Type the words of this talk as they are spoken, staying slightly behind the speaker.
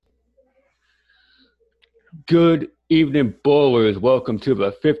Good evening, ballers. Welcome to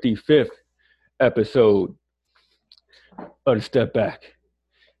the 55th episode of the Step Back.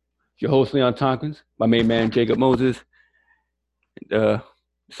 Your host, Leon Tompkins, my main man, Jacob Moses. Uh,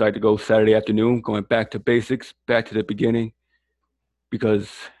 Decided to go Saturday afternoon, going back to basics, back to the beginning, because,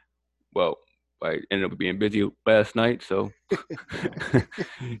 well, I ended up being busy last night, so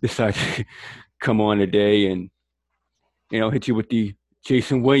decided to come on today and, hit you with the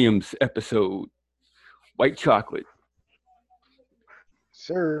Jason Williams episode, White Chocolate.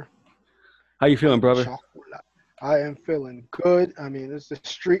 Sir, How you feeling, white brother? chocolate. I am feeling good. I mean, it's a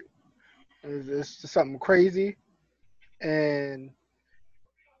streak. It's just something crazy, and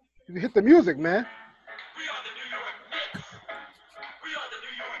you hit the music, man.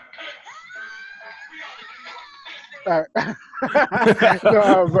 All right.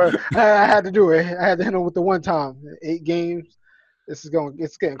 No, but I had to do it. I had to hit them with the one time. 8 games. This is going.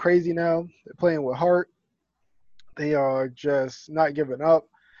 It's getting crazy now. They're playing with heart. They are just not giving up.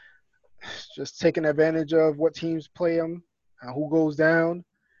 Just taking advantage of what teams play them, who goes down,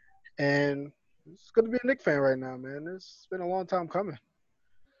 and it's good to be a Knicks fan right now, man. It's been a long time coming.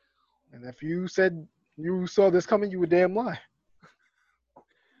 And if you said you saw this coming, you would damn lie.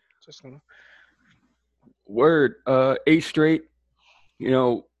 Just gonna. Word, eight straight. You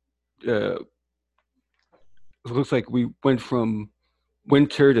know, it looks like we went from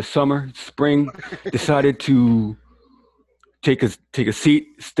winter to summer, spring. Decided to take a seat,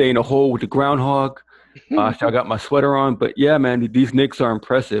 stay in a hole with the groundhog. So I got my sweater on, but yeah, man, these Knicks are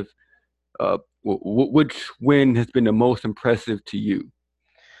impressive. Which win has been the most impressive to you?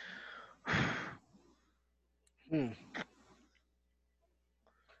 Hmm.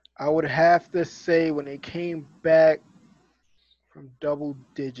 I would have to say when they came back from double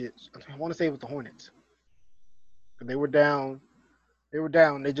digits, I want to say it was the Hornets. They were down. They were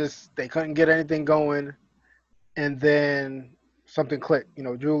down. They couldn't get anything going, and then something clicked.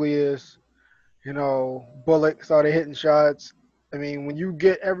 Julius. Bullock started hitting shots. I mean, when you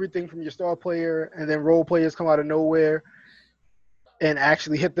get everything from your star player, and then role players come out of nowhere and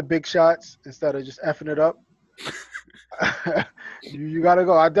actually hit the big shots instead of just effing it up, you got to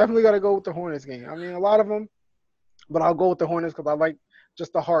go. I definitely got to go with the Hornets game. I mean, a lot of them, but I'll go with the Hornets because I like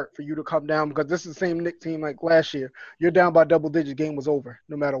just the heart for you to come down because this is the same Nick team like last year. You're down by double digits, game was over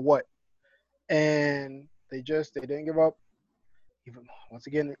no matter what, and they didn't give up. Even once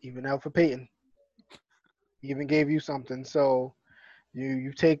again, even Alpha Payton even gave you something. So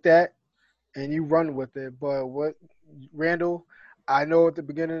you take that and you run with it. But what Randall, I know at the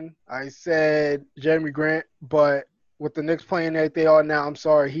beginning I said Jeremy Grant, but with the Knicks playing like they are now, I'm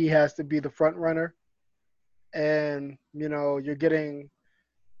sorry, he has to be the front runner. And you're getting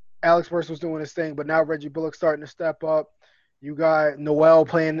Alex Burst was doing his thing, but now Reggie Bullock's starting to step up. You got Noel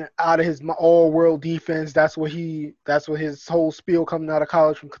playing out of his all-world defense. That's what his whole spiel coming out of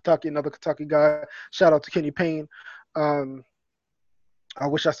college from Kentucky. Another Kentucky guy. Shout out to Kenny Payne. Um, I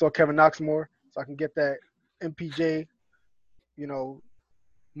wish I saw Kevin Knox more so I can get that MPJ, you know,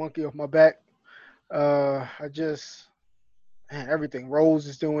 monkey off my back. I just man, everything. Rose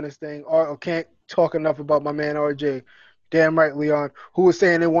is doing his thing. I can't talk enough about my man RJ. Damn right, Leon. Who was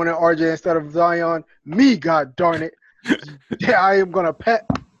saying they wanted RJ instead of Zion? Me, god darn it. Yeah, I am gonna pet.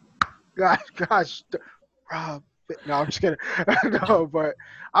 Gosh, Rob. No, I'm just kidding. No, but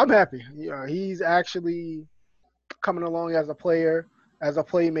I'm happy. He's actually coming along as a player, as a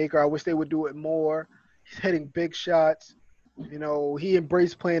playmaker. I wish they would do it more. He's hitting big shots. He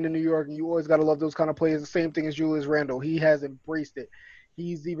embraced playing in New York, and you always got to love those kind of players. The same thing as Julius Randle. He has embraced it.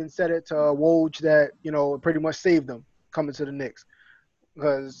 He's even said it to Woj that, it pretty much saved him coming to the Knicks.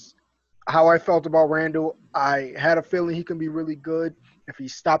 Because how I felt about Randle, I had a feeling he can be really good if he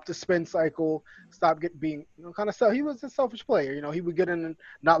stopped the spin cycle, stopped being, kind of self. He was a selfish player. He would get in and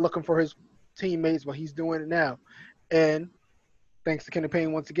not looking for his teammates, but he's doing it now. And thanks to Kenny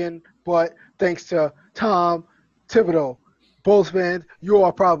Payne once again, but thanks to Tom Thibodeau. Bulls fans, you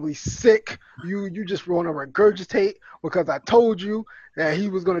are probably sick. You just want to regurgitate because I told you that he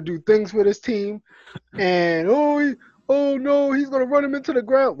was going to do things for this team, and oh no, he's going to run him into the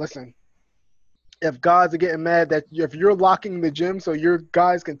ground. Listen, if guys are getting mad that if you're locking the gym so your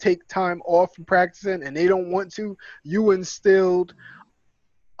guys can take time off from practicing and they don't want to, you instilled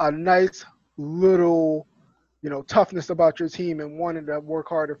a nice little toughness about your team and wanted to work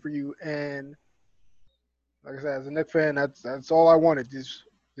harder for you. And like I said, as a Knicks fan, that's all I wanted. This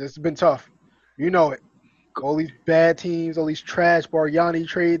has been tough. You know it. All these bad teams, all these trash Bargnani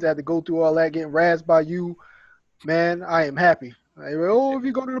trades. I had to go through all that, getting razzed by you. Man, I am happy. If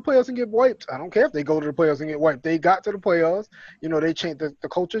you go to the playoffs and get wiped, I don't care if they go to the playoffs and get wiped. They got to the playoffs. They change. The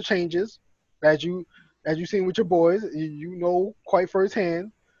culture changes as you as you've seen with your boys, you know quite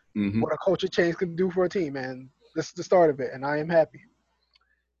firsthand Hmm. what a culture change can do for a team, man. This is the start of it, and I am happy.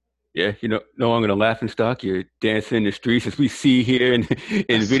 Yeah, no longer the laughing stock. You're dancing in the streets as we see here in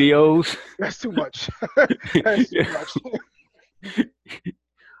That's videos. that's too much. That's too much.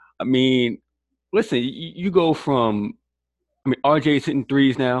 I mean, listen, you go from, I mean, RJ's hitting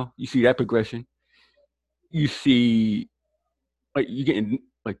threes now. You see that progression. You see, like, you getting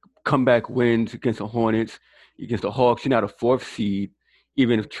like comeback wins against the Hornets, against the Hawks. You're now the fourth seed.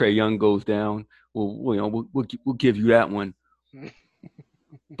 Even if Trey Young goes down, we'll give you that one.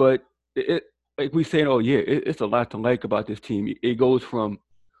 But like we saying, oh yeah, it's a lot to like about this team. It goes from,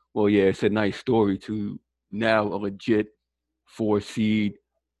 well, yeah, it's a nice story to now a legit four seed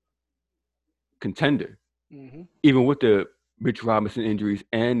contender. Hmm. Even with the Mitch Robinson injuries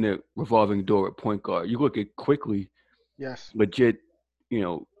and the revolving door at point guard, you look at quickly, Yes. legit, you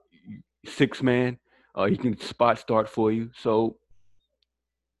know, six man. He can spot start for you. So,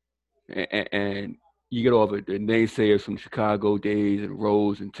 and you get over the naysayers from Chicago days and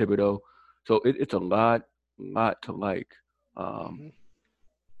Rose and Thibodeau. So it's a lot to like. Um,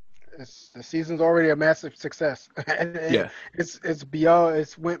 Hmm. The season's already a massive success, and yeah, it's beyond.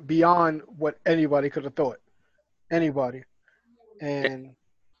 It's went beyond what anybody could have thought. Anybody, and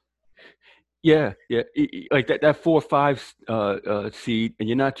yeah. Like that 4 or 5 seed, and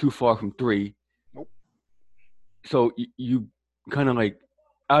you're not too far from three. nope. So you kind of like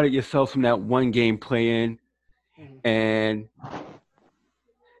out of yourself from that one game play in, Hmm. and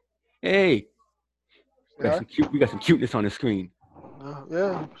hey, Yeah, we got some cuteness on the screen.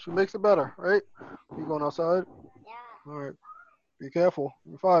 yeah. She makes it better, right? You going outside? All right. Be careful.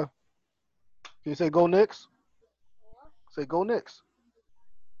 You're five. Can you say go Knicks? Say go Knicks.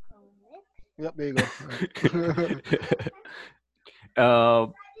 Yep, there you go. All right. uh,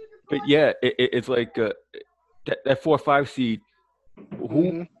 but yeah, it's like that 4 or 5 seed.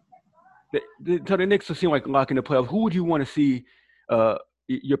 Who Hmm. so the Knicks will seem like locking the playoffs. Who would you want to see uh,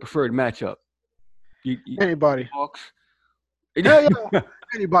 your preferred matchup? Anybody. Hawks. Hell yeah.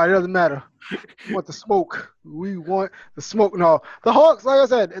 Anybody. It doesn't matter. We want the smoke. We want the smoke. No, the Hawks. Like I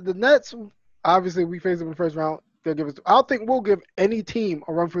said, the Nets. Obviously, we face them in the first round. They'll give us. I don't think we'll give any team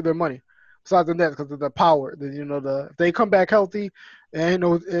a run for their money, besides the Nets, because of the power. If they come back healthy, and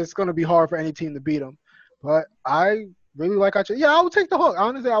it's going to be hard for any team to beat them. But I really like our. Yeah, I would take the Hawks.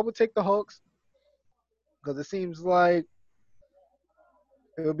 Honestly, I would take the Hawks because it seems like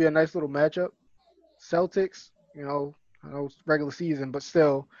it would be a nice little matchup. Celtics, I know it's regular season, but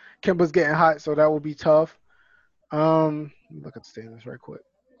still, Kimba's getting hot, so that will be tough. Let me look at the standings right quick.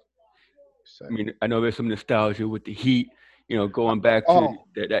 I Second. mean, I know there's some nostalgia with the Heat. Going back to Oh,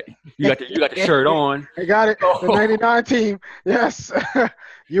 that you got the shirt on. I got it. The Oh, '99 team. Yes,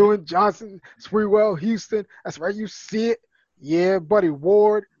 Ewan Johnson, Sprewell, Houston. That's right. You see it. Yeah, buddy.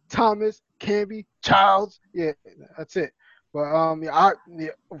 Ward, Thomas, Camby, Childs. Yeah, that's it. But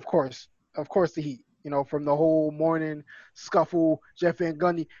of course, the Heat. From the whole morning scuffle, Jeff Van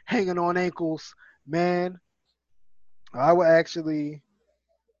Gundy hanging on ankles. Man, I would actually,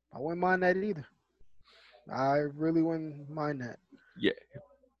 I wouldn't mind that either. I really wouldn't mind that. yeah,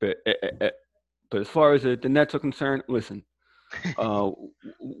 but but as far as the Nets are concerned, listen, uh,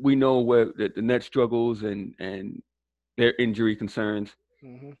 we know where the Nets struggles and their injury concerns.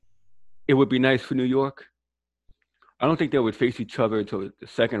 Hmm. It would be nice for New York. I don't think they would face each other until the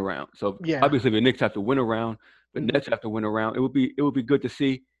second round. So Yeah. obviously the Knicks have to win a round, the Hmm. Nets have to win a round. It would be good to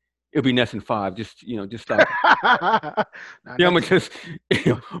see. It'll be Nets in 5. Just stop. Nah, Yeah, I'm next gonna just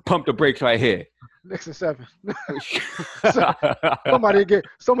pump the brakes right here. next to seven. So-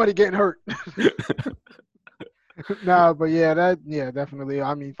 somebody getting hurt. Nah, but yeah, definitely.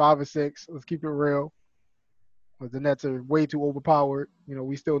 I mean, 5 or 6. Let's keep it real. But the Nets are way too overpowered.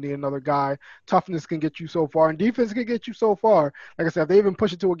 We still need another guy. Toughness can get you so far, and defense can get you so far. Like I said, if they even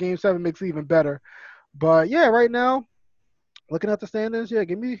push it to a game 7, makes it even better. But yeah, right now, looking at the standings, yeah,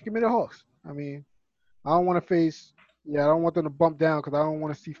 give me the Hawks. I mean, I don't want to face. Yeah, I don't want them to bump down because I don't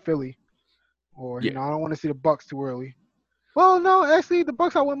want to see Philly or Yeah. I don't want to see the Bucks too early. Well, no, actually, the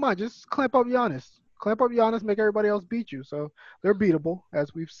Bucks I wouldn't mind. Just clamp up Giannis. Clamp up Giannis, make everybody else beat you. So they're beatable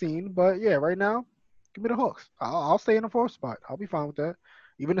as we've seen. But yeah, right now, give me the Hawks. I'll stay in the fourth spot. I'll be fine with that.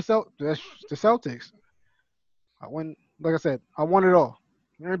 Even the Celtics. I win. Like I said, I want it all.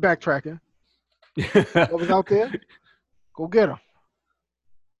 I ain't backtracking. Whoever's out there, go get them.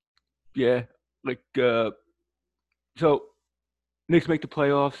 Yeah. Like so Knicks make the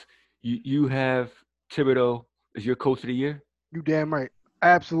playoffs. You have Thibodeau as your coach of the year. You damn right.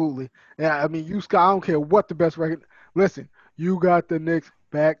 Absolutely. Yeah, I mean, Scott, I don't care what the best record. Listen, you got the Knicks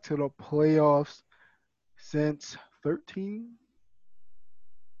back to the playoffs. since 13.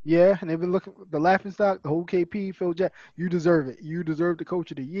 Yeah, and they've been looking the laughing stock, the whole KP, Phil Jack. You deserve it. You deserve the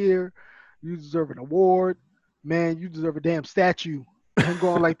coach of the year. You deserve an award. Man, you deserve a damn statue. Him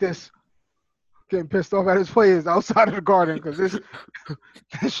going like this, getting pissed off at his players outside of the garden because this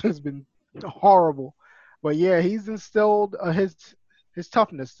shit's been horrible. But yeah, he's instilled his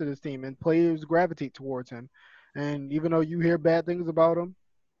toughness to this team, and players gravitate towards him. And even though you hear bad things about him,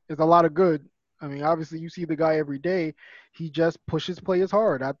 there's a lot of good. I mean, obviously, you see the guy every day. He just pushes players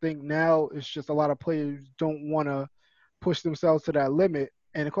hard. I think now it's just a lot of players don't want to push themselves to that limit.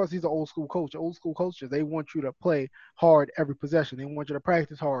 And of course, he's an old school coach. Old school coaches, they want you to play hard every possession. They want you to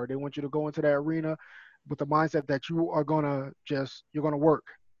practice hard. They want you to go into that arena with the mindset that you are gonna you're gonna work,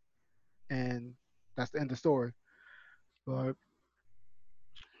 and that's the end of the story. But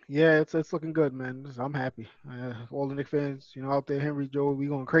yeah, it's looking good, man. I'm happy. All the Knicks fans, out there, Henry, Joe, we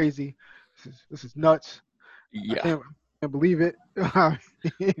going crazy. This is nuts. I Yeah, can't believe it. I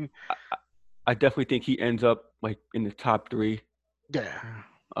mean, I definitely think he ends up like in the top three. yeah.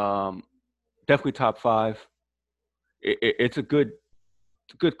 Um, Definitely top five. It's a good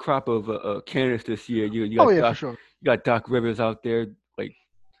crop of candidates this year. Oh yeah, for sure. You got Doc Rivers out there, like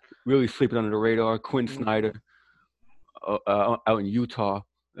really sleeping under the radar. Quinn Hmm. Snyder out in Utah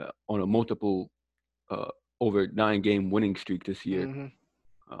on a multiple uh, over 9 game winning streak this year. Hmm.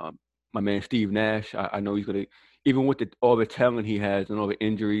 Um, my man Steve Nash, I know he's gonna even with all the talent he has and all the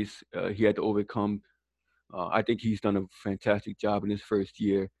injuries he had to overcome. I think he's done a fantastic job in his first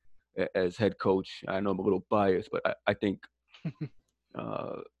year as head coach. I know I'm a little biased, but I think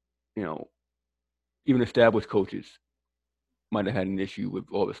uh, you know even established coaches might have had an issue with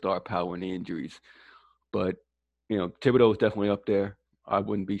all the star power and the injuries. But Thibodeau is definitely up there. I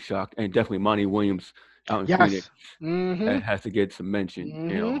wouldn't be shocked, and definitely Monty Williams out in Phoenix Yes. Hmm. has to get some mention.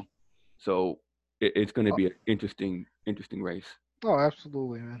 Hmm. So it's going to be an interesting race. Oh,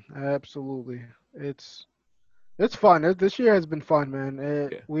 absolutely, man. Absolutely. It's it's fun. This year has been fun, man.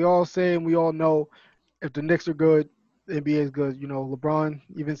 Yeah, We all say and we all know if the Knicks are good, the NBA is good. LeBron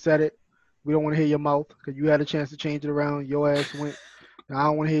even said it. We don't want to hear your mouth because you had a chance to change it around. Your ass went. I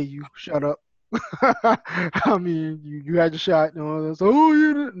don't want to hear you. Shut up. I mean, you had your shot. So,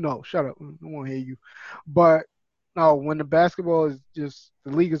 oh, no, shut up. I don't want to hear you. But no, when the basketball is just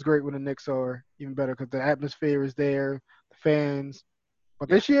the league is great when the Knicks are even better because the atmosphere is there, the fans. But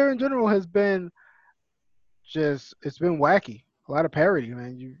yeah, this year in general has been just it's been wacky. A lot of parity,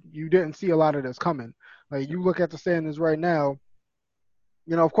 man. You didn't see a lot of this coming. Like you look at the standings right now.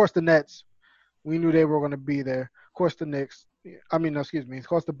 Of course the Nets. We knew they were going to be there. Of course the Knicks. I mean, no, excuse me. Of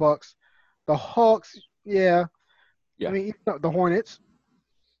course the Bucks, the Hawks. Yeah. I yeah. mean, the Hornets.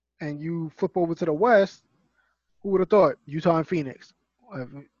 And you flip over to the West. Who would have thought Utah and Phoenix?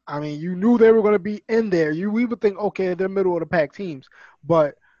 I mean, you knew they were going to be in there. We would think, okay, they're middle of the pack teams,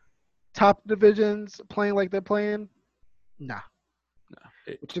 but top divisions playing like they're playing, nah. No,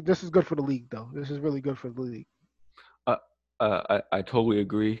 it, This is good for the league, though. This is really good for the league. uh, I totally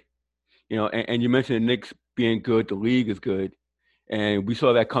agree. And you mentioned the Knicks being good, the league is good, and we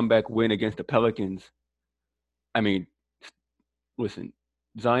saw that comeback win against the Pelicans. I mean, listen,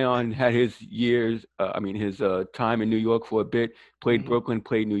 Zion had his years. His time in New York for a bit. Played Hmm. Brooklyn,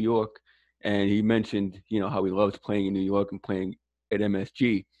 played New York, and he mentioned, how he loves playing in New York and playing at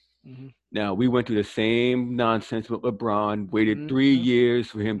MSG. Hmm. Now we went through the same nonsense with LeBron. Waited Hmm. 3 years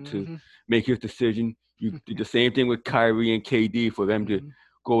for him to Hmm. make his decision. You did the same thing with Kyrie and KD for them to Hmm.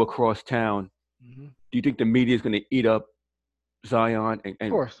 go across town. Hmm. Do you think the media is going to eat up Zion Of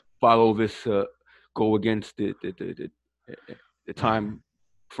and course. follow this go against the time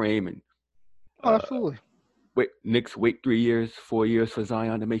frame and Oh, uh, absolutely. Knicks wait 3 years, 4 years for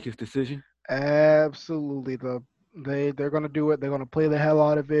Zion to make his decision? Absolutely. They're gonna do it. They're gonna play the hell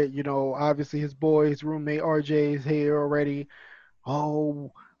out of it. Obviously his boy, his roommate RJ is here already.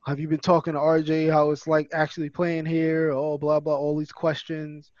 Oh, have you been talking to RJ? How it's like actually playing here? Oh, blah blah. All these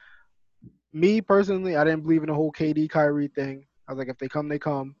questions. Me personally, I didn't believe in the whole KD Kyrie thing. I was like, if they come, they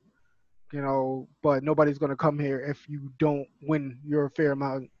come. But nobody's gonna come here if you don't win your fair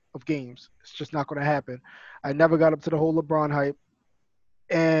amount of games. It's just not gonna happen. I never got up to the whole LeBron hype,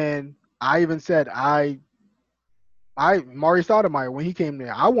 and I even said Maury Stoudemire when he came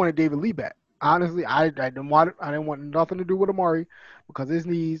there, I wanted David Lee back. Honestly, I didn't want nothing to do with Amari because his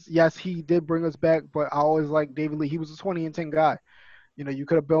knees. Yes, he did bring us back, but I always liked David Lee. He was a 20 and 10 guy. You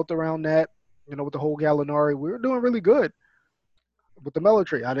could have built around that. With the whole Gallinari, we were doing really good with the Melo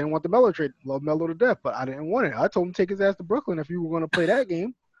trade. I didn't want the Melo trade. Love Melo to death, but I didn't want it. I told him to take his ass to Brooklyn if you were going to play that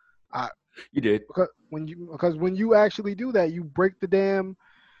game. I, You did. because when you actually do that, you break the damn.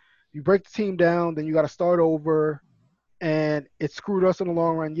 You break the team down, then you got to start over, and it screwed us in the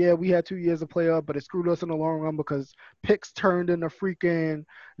long run. Yeah, we had 2 years to play up, but it screwed us in the long run because picks turned into freaking,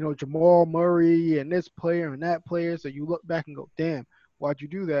 Jamal Murray and this player and that player. So you look back and go, damn, why'd you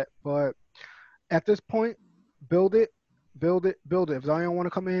do that? But at this point, build it, build it, build it. If Zion want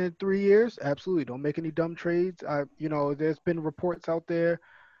to come in 3 years, absolutely. Don't make any dumb trades. There's been reports out there.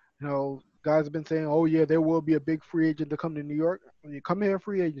 Guys have been saying, oh yeah, there will be a big free agent to come to New York. When you come here,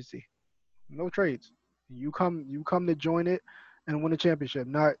 free agency, no trades. You come to join it and win a championship,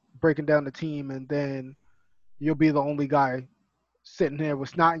 not breaking down the team and then you'll be the only guy sitting there with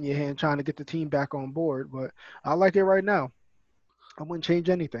snot in your hand trying to get the team back on board. But I like it right now. I wouldn't change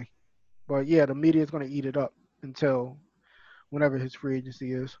anything. But yeah, the media is going to eat it up until whenever his free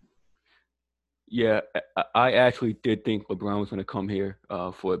agency is. Yeah, I actually did think LeBron was going to come here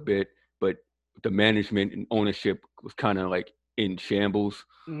for a bit, but the management and ownership was kind of like in shambles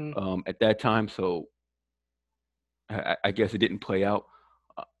Mm-hmm. at that time. So I guess it didn't play out.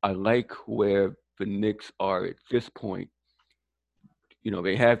 I like where the Knicks are at this point.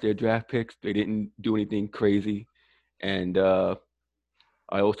 They have their draft picks. They didn't do anything crazy, and I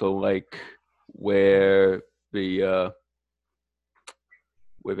also like where the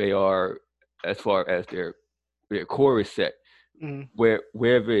where they are as far as their core is set. Mm-hmm.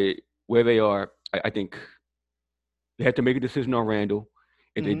 Where they are, I think they have to make a decision on Randall.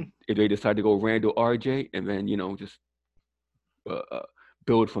 If Mm-hmm. they decide to go Randall RJ and then just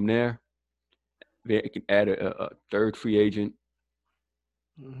build from there, they can add a third free agent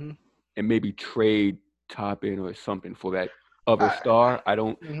Mm-hmm. and maybe trade Toppin or something for that other I, star. I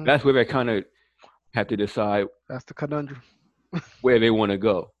don't. mm-hmm. That's where they kind of have to decide That's the conundrum. where they want to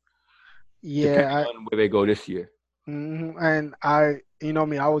go, depending Yeah, on where they go this year. and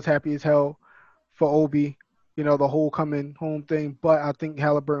me, I was happy as hell for Obi, the whole coming home thing. But I think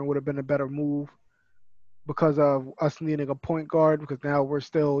Halliburton would have been a better move because of us needing a point guard. Because now we're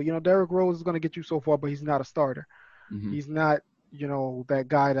still, Derrick Rose is going to get you so far, but he's not a starter. Hmm. He's not, that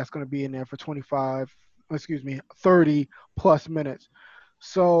guy that's going to be in there for 30 plus minutes.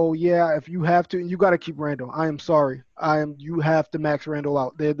 So yeah, if you have to, you got to keep Randall. I am sorry. You have to max Randall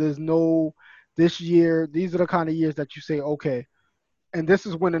out. There's no this year. These are the kind of years that you say okay, and this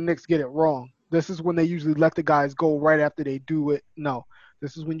is when the Knicks get it wrong. This is when they usually let the guys go right after they do it. No,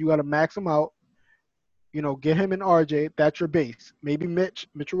 this is when you got to max them out. Get him and RJ. That's your base. Maybe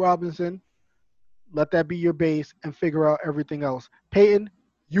Mitchell Robinson. Let that be your base and figure out everything else. Peyton,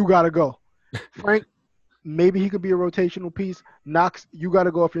 you got to go. Frank, maybe he could be a rotational piece. Knox, you got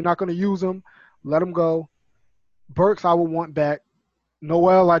to go. If you're not going to use him, let him go. Burks, I would want back.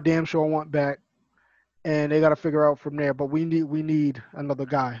 Noel, I damn sure want back. And they got to figure out from there. But we need another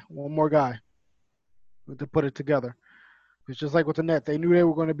guy, one more guy to put it together. It's just like with the Nets. They knew they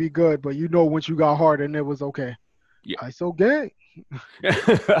were going to be good, but once you got hard and it was okay. Yeah. I so gay.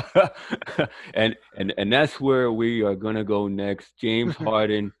 and that's where we are gonna go next. James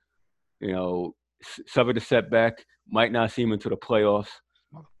Harden, suffered a setback, might not see him into the playoffs.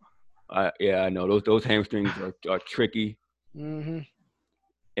 I know those hamstrings are tricky, Mm-hmm.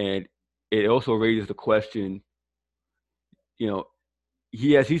 and it also raises the question.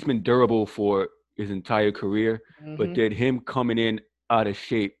 He's been durable for his entire career, but Mm-hmm. did him coming in out of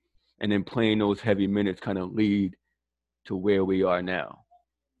shape and then playing those heavy minutes kind of lead to where we are now?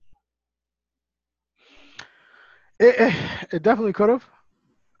 It definitely could have.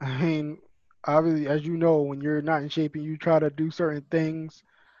 I mean, obviously, as you know, when you're not in shape and you try to do certain things,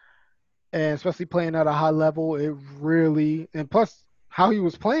 and especially playing at a high level, it really and plus how he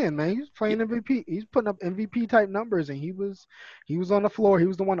was playing, man, he was Yeah, playing MVP. He's putting up MVP type numbers, and he was on the floor. He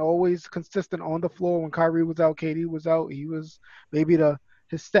was the one always consistent on the floor when Kyrie was out, KD was out. He was maybe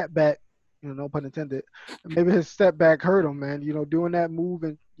his step back, no pun intended. Maybe his step back hurt him, man. Doing that move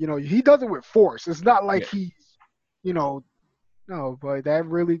and he does it with force. It's not like yeah, he's, you know, no, but that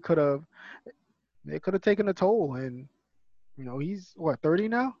really could have. It could have taken a toll, and he's what 30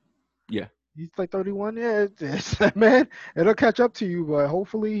 now. yeah. He's like 31. Yeah, man, it'll catch up to you. But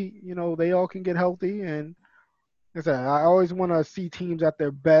hopefully, they all can get healthy. And like I said, I always want to see teams at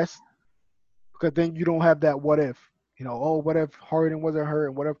their best because then you don't have that what if. Oh, what if Harden wasn't hurt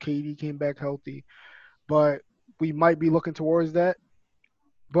and what if KD came back healthy? But we might be looking towards that.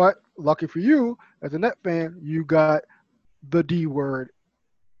 But lucky for you, as a Net fan, you got the D word.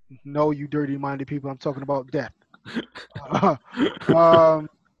 No, you dirty-minded people. I'm talking about death. um,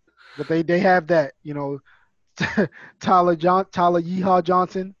 but they have that. Tyler Yeehaw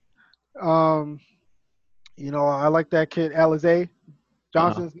Johnson. Um, I like that kid Alize Uh-huh.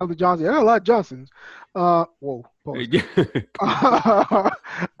 Johnson's another Johnson. There are a lot of Johnsons. Whoa. Pause.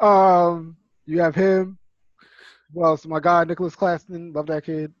 You have him. Well, else? My guy Nicholas Claxton, love that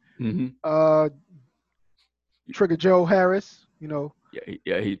kid. hmm Uh, Trigger Joe Harris.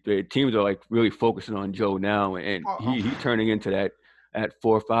 The teams are like really focusing on Joe now, and Uh, he's turning into that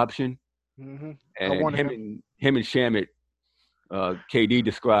fourth option. I And wanted him him. and him and Shamit, KD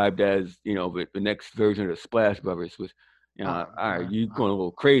described as the next version of the Splash Brothers was. All right, you Uh, going a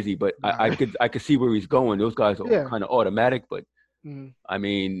little crazy, but I could see where he's going. Those guys are yeah. kind of automatic, but hmm I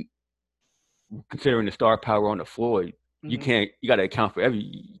mean, considering the star power on the floor, you hmm got to account for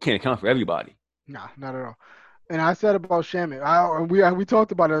you can't account for everybody. Nah, not at all. And I said about Shamit, we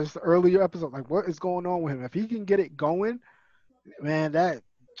talked about this earlier episode. Like, what is going on with him? If he can get it going, man, that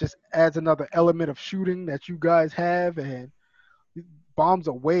just adds another element of shooting that you guys have, and bombs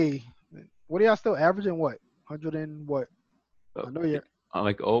away. What are y'all still averaging? What 100 and what? Uh, I know you.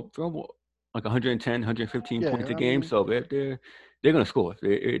 like like 110, 115 points Yeah, a I game. mean, So they're gonna score.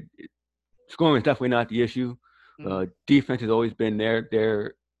 Scoring is definitely not the issue. mhm. Defense has always been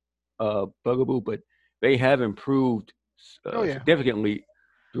their bugaboo, but they have improved Oh yeah. significantly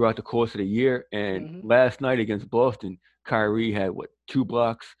throughout the course of the year. And hmm last night against Boston, Kyrie had 2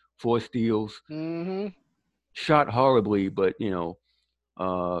 blocks, 4 steals, hmm shot horribly, but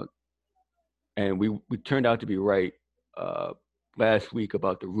uh, and we turned out to be right uh, last week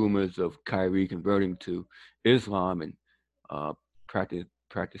about the rumors of Kyrie converting to Islam and uh,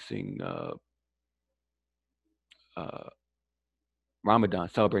 practicing uh, Ramadan,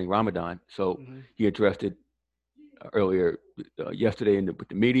 celebrating Ramadan. So hmm he addressed it earlier yesterday with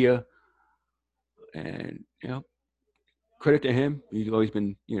the media, and credit to him. He's always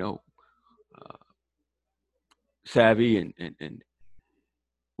been uh, savvy and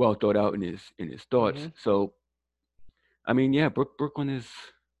well thought out in his thoughts. hmm So I mean, yeah, Brooklyn is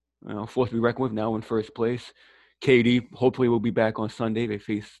forced to be reckoned with now in first place. KD hopefully will be back on Sunday. They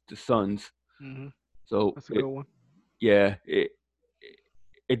face the Suns. hmm So That's a good one. yeah,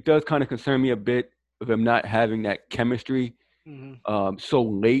 it does kind of concern me a bit of them not having that chemistry hmm so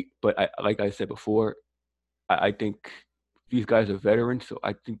late. But like I said before, I think these guys are veterans, so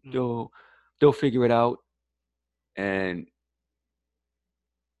I think hmm they'll figure it out, and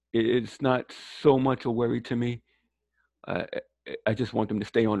it's not so much a worry to me. Uh, I just want them to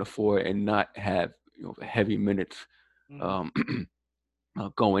stay on the floor and not have heavy minutes hmm um,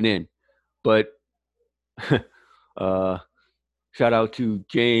 going in. But uh, shout out to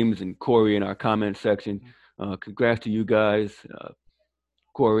James and Corey in our comment section. Congrats to you guys.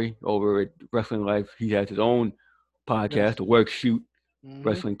 Corey over at Wrestling Life. He has his own podcast, Yes. the Work Shoot hmm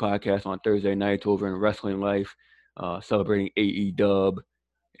Wrestling Podcast on Thursday nights over in Wrestling Life, celebrating AE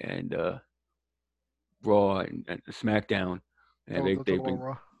and Raw and SmackDown. And Don't talk they've about been,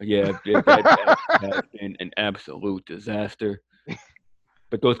 Raw. yeah, that has been an absolute disaster.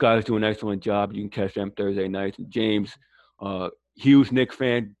 But those guys do an excellent job. You can catch them Thursday nights. And James, huge Nick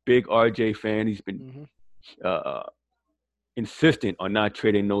fan, big RJ fan. He's been hmm uh, insistent on not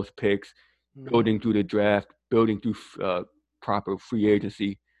trading those picks, hmm building through the draft, building through proper free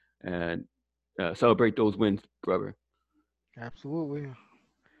agency, and celebrate those wins, brother. Absolutely.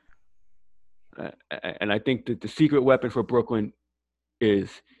 Uh, and I think that the secret weapon for Brooklyn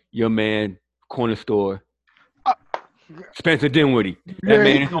is your man, corner store, Uh, Spencer Dinwiddie.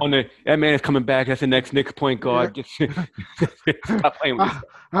 yeah, That man is coming back. That's the next Knicks point yeah. guard. Just stop playing with I,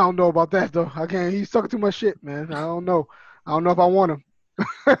 yourself. I don't know about that though. I can't. He's talking too much shit, man. I don't know. I don't know if I want him.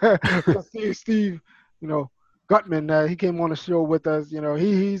 'Cause Steve, you know, Gutman, he came on the show with us.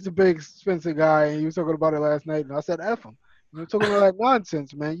 He's a big Spencer guy, and he was talking about it last night. And I said, "F him." You're talking about that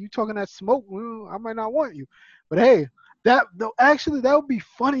nonsense, man. You talking that smoke? Well, I might not want you, but hey, that though actually that would be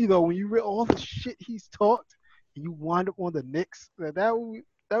funny though when you read all the shit he's talked and you wind up on the Knicks. That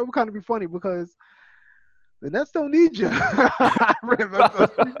would kind of be funny because the Nets don't need you.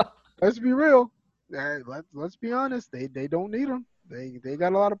 let's be real. Let's be honest. They don't need them. They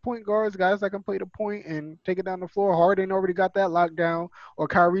got a lot of point guards, guys that can play the point and take it down the floor. Harden already got that locked down, or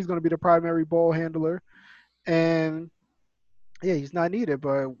Kyrie's going to be the primary ball handler. And yeah, he's not needed.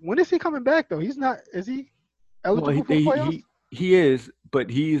 But when is he coming back though? He's not. Is he Well, eligible for the playoffs? he is, but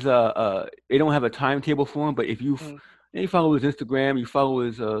he's they don't have a timetable for him. But if you follow his Instagram, you follow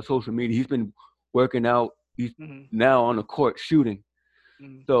his social media, he's been working out. He's Mm-hmm. now on the court shooting.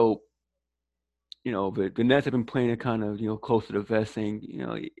 Mm-hmm. So the Nets have been playing it kind of close to the vest, saying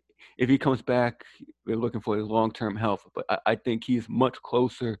if he comes back, we're looking for his long term health. But I think he's much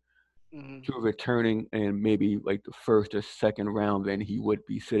closer Mm-hmm. to returning and maybe like the first or second round than he would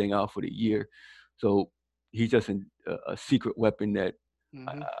be sitting out for the year. So he's just a secret weapon that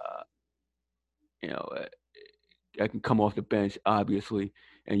Mm-hmm. uh, you know uh, that can come off the bench, obviously,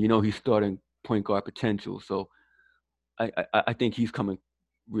 and he's starting point guard potential. So I think he's coming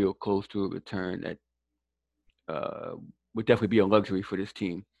real close to a return that uh, would definitely be a luxury for this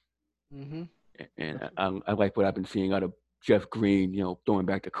team. Mm-hmm. And I like what I've been seeing out of Jeff Green, throwing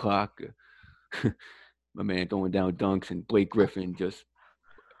back the clock. My man throwing down dunks, and Blake Griffin just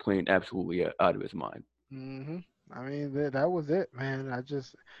playing absolutely out of his mind. Mm-hmm. I mean, that was it, man.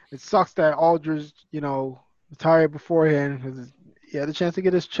 It sucks that Aldridge, retired beforehand because he had a chance to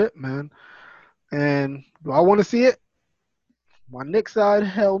get his chip, man. And do I want to see it? My Knicks side,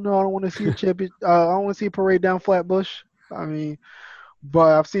 hell no, I don't want to see a chip. I don't want to see a parade down Flatbush. I mean,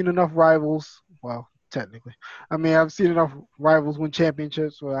 but I've seen enough rivals. Well, technically, I mean, I've seen enough rivals win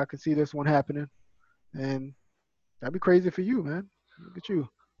championships where I could see this one happening, and that'd be crazy for you, man. Look at you.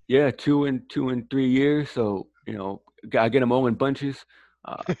 Yeah, 2 and 3 years. So I get them all in bunches.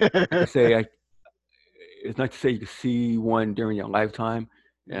 Like I say, it's not to say you can see one during your lifetime,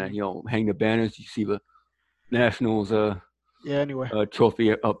 and hang the banners. You see the Nationals Yeah. Anyway.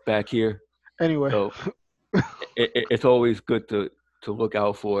 Trophy up back here. Anyway. So it's always good to look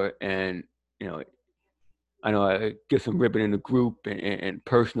out for, and I know I get some ribbon in the group, and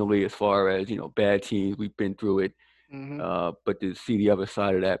personally, as far as bad teams, we've been through it. Mm-hmm. But to see the other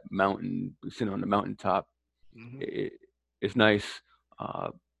side of that mountain, sitting on the mountaintop, Mm-hmm. it's nice.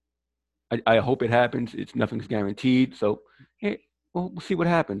 I hope it happens. Nothing's guaranteed, so we'll see what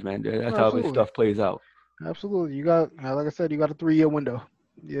happens, man. That's how this Absolutely. stuff plays out. Absolutely. You got, like I said, you got a 3-year window.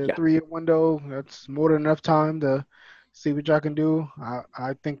 Yeah, Yeah, 3-year window. That's more than enough time to see what y'all can do.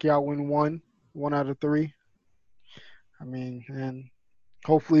 I think y'all win one out of three. I mean, and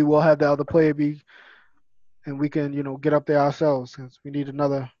hopefully we'll have the other player be, and we can, get up there ourselves because we need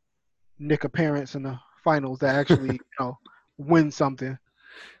another Nick appearance in the finals that actually, win something.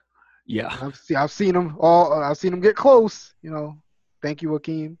 yeah. I've seen them all. I've seen them get close. Thank you,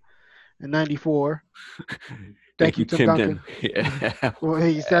 Hakeem, in '94. Thank Thank you, you, Tim Tim. Duncan. Dem. Yeah. Well,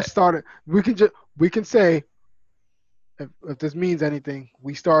 that started. We can say if this means anything,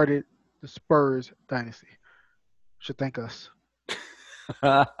 we started the Spurs dynasty. Should thank us.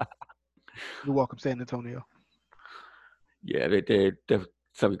 You're welcome, San Antonio. Yeah, they're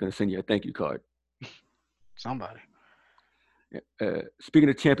somebody's gonna send you a thank you card. Somebody. Speaking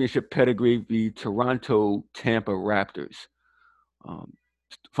of championship pedigree, the Toronto Tampa Raptors um,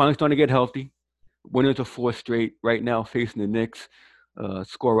 finally starting to get healthy. Winners of four straight right now, facing the Knicks.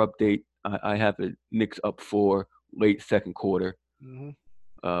 Score update: I have the Knicks up four late second quarter. Hmm.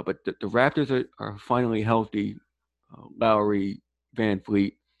 But the Raptors are finally healthy. Lowry, Van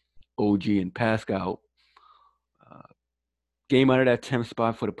Fleet, OG, and Pascal. Uh, Game out of that 10th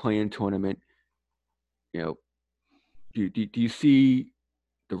spot for the play-in tournament. You know, do you see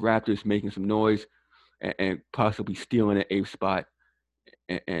the Raptors making some noise, and possibly stealing an eighth spot,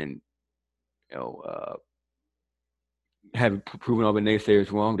 and you know having proven all the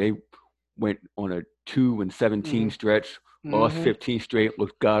naysayers wrong? They went on a 2-17 Hmm. stretch, lost Hmm. 15 straight,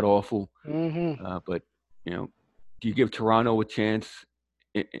 looked god awful. Hmm. But you know, do you give Toronto a chance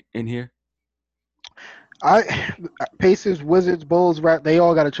in here? I Pacers, Wizards, Bulls, they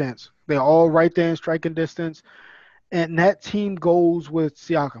all got a chance. They're all right there in striking distance. And that team goes with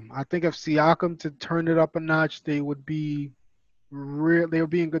Siakam. I think if Siakam to turn it up a notch, they would be they would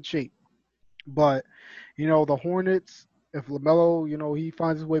be in good shape. But the Hornets, if Lamelo, he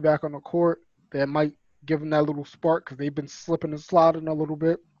finds his way back on the court, that might give him that little spark because they've been slipping and sliding a little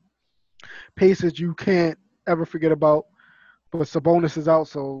bit. Pacers, you can't ever forget about, but Sabonis is out,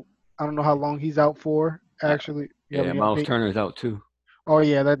 so I don't know how long he's out for. Uh, Actually, you have yeah, any Miles update? Turner is out too. Oh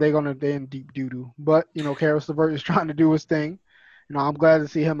yeah, that they're in deep doo doo. But Karis LeVert is trying to do his thing. I'm glad to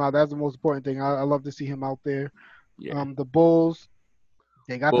see him out. That's the most important thing. I love to see him out there. Yeah, The Bulls,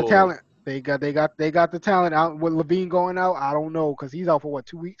 they got the Bulls. talent. They got the talent out with Levine going out. I don't know because he's out for what,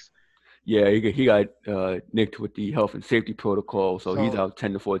 2 weeks. Yeah, he got nicked with the health and safety protocol, so he's So out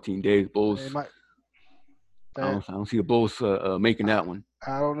 10 to 14 days. they Bulls, might I that don't, I don't see the Bulls making I, that one.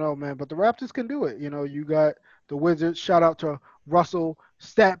 I don't know, man. But the Raptors can do it. You got the Wizards. Shout out to Russell,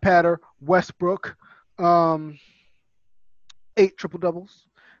 Stat Patter, Westbrook, um, 8 triple doubles.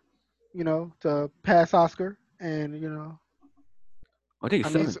 To pass Oscar, and I think I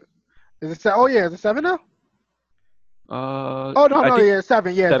it's mean, seven. is it? Oh yeah, is it 7 now? Uh, Oh no, I no, think yeah, it's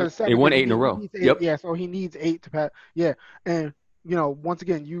 7. Yeah, so seven. it's They 7 won because eight in a he row. needs 8. Yep. Yeah, so he needs 8 to pass. Yeah, and once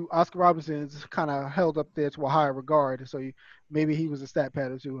again, Oscar Robinson is kind of held up there to a higher regard, so maybe he was a stat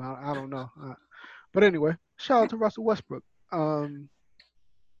pattern too. I don't know, but anyway, shout out to Russell Westbrook. Um,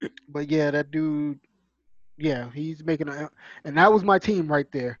 but yeah, that dude, yeah, he's making and that was my team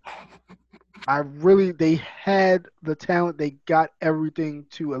right there. They had the talent. They got everything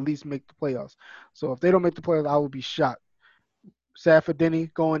to at least make the playoffs. So if they don't make the playoffs, I would be shocked. Sad for Denny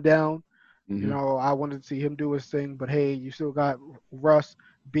going down. You Hmm. know, I wanted to see him do his thing, but hey, you still got Russ,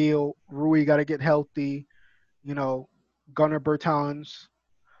 Beal, Rui got to get healthy. You know, Gunnar Bertans.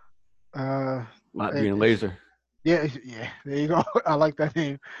 Uh, Latvian laser. yeah, yeah, there you go. I like that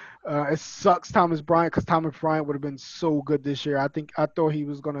name. It sucks Thomas Bryant because Thomas Bryant would have been so good this year. I thought he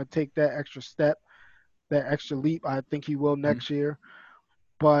was gonna take that extra step, that extra leap. I think he will Mhm. next year.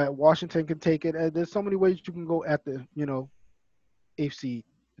 But Washington can take it. There's so many ways you can go at the eighth seed.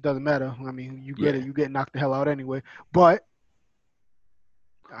 It doesn't matter. I mean, you get Yeah. it, you get knocked the hell out anyway. But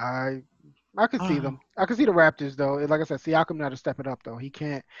I I could see Oh. them. I could see the Raptors though. Like I said, Siakam got to step it up though. He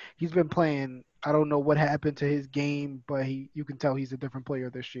can't. He's been playing. I don't know what happened to his game, but you can tell he's a different player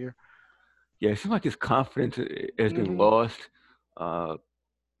this year. Yeah, it seems like his confidence has been Hmm. lost. Uh,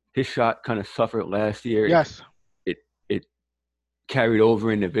 his shot kind of suffered last year. Yes. It it carried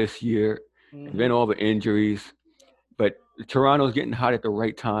over into this year, and Hmm. then all the injuries. But Toronto's getting hot at the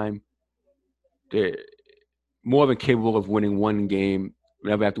right time. They're more than capable of winning one game.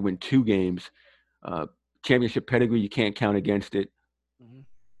 Never have to win two games. Uh, Championship pedigree, you can't count against it. Hmm.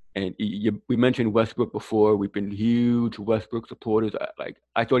 And we mentioned Westbrook before. We've been huge Westbrook supporters.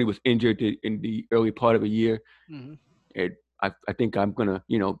 I thought he was injured in the early part of the year, Hmm. and I think I'm gonna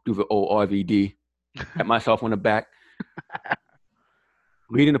do the old RVD, pat myself on the back,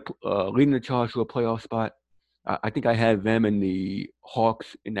 leading the charge to a playoff spot. I think I had them and the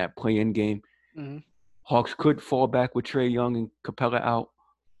Hawks in that play-in game. Hmm. Hawks could fall back with Trey Young and Capella out.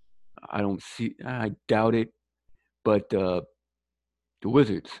 I doubt it. But the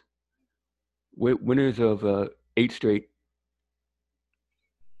Wizards, winners of eight straight.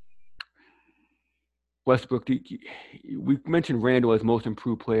 Westbrook, we mentioned Randall as most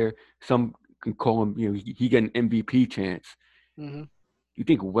improved player. Some can call him, he got an MVP chance. Hmm. You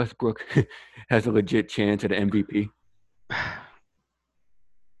think Westbrook has a legit chance at an MVP?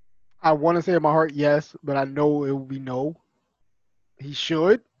 I want to say in my heart yes, but I know it will be no. He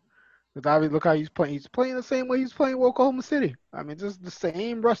should. Because obviously, look how he's playing. He's playing the same way he's playing with Oklahoma City. I mean, just the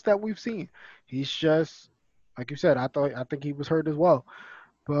same Russ that we've seen. He's just like you said. I think he was hurt as well.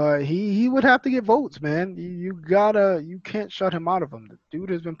 But he would have to get votes, man. You can't shut him out of them. The dude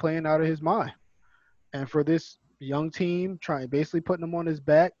has been playing out of his mind. And for this young team, trying basically putting him on his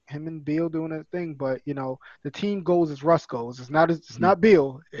back, him and Beal doing their thing. But the team goes as Russ goes. It's Mhm. not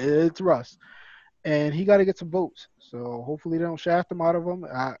Beal. It's Russ, and he got to get some votes. So hopefully they don't shaft him out of him.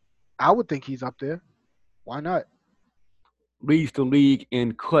 I would think he's up there. Why not? Leads the league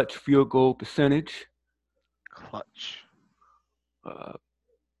in clutch field goal percentage. Clutch. Uh,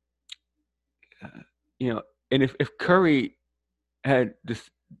 uh, you know, and if Curry had this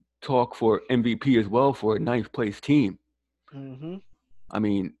talk for MVP as well for a ninth place team, Hmm. I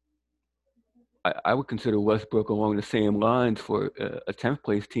mean, I would consider Westbrook along the same lines for a 10th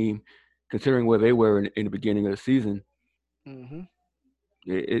place team, considering where they were in the beginning of the season. Hmm.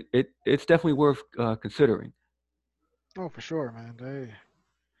 It's definitely worth considering. Oh, for sure, man.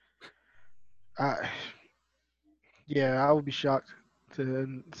 I, yeah, I would be shocked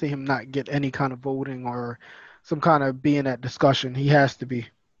to see him not get any kind of voting or some kind of be in that discussion. He has to be.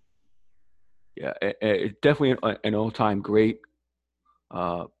 Yeah, it's definitely an all-time great.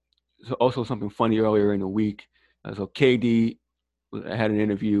 Uh, so also something funny earlier in the week. So KD had an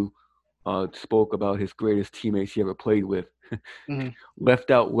interview, spoke about his greatest teammates he ever played with. Hmm.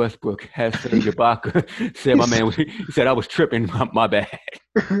 Left out Westbrook, has Serge Ibaka. Said my man, he said I was tripping. My bad.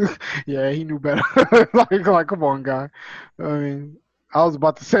 Yeah, he knew better. Like, come on, guy. I mean, I was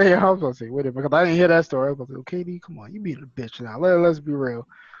about to say, wait a minute, because I didn't hear that story. I was about to say, okay, D, come on, you being a bitch now. Let's be real.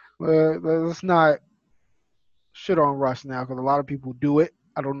 Let's not shit on Russ now, because a lot of people do it.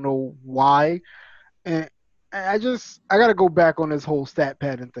 I don't know why, and I gotta go back on this whole stat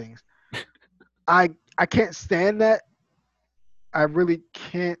pattern things. I can't stand that. I really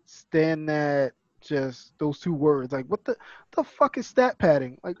can't stand that. Just those two words. Like, what the fuck is stat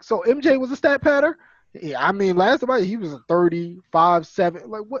padding? Like, so MJ was a stat padder. Yeah, I mean, last time he was a 35, 7.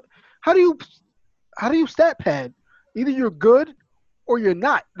 Like, what? How do you how do you stat pad? Either you're good or you're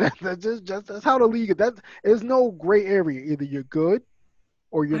not. That's just that's how the league is. There's no gray area. Either you're good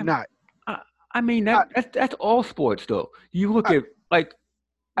or you're I, not. I, I mean I, that's all sports though. You look I, at like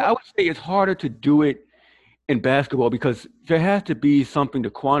I what? would say it's harder to do it in basketball because there has to be something to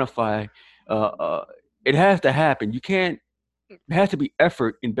quantify. Uh, uh, it has to happen. You can't. There has to be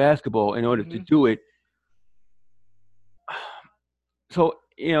effort in basketball in order to Hmm. do it. So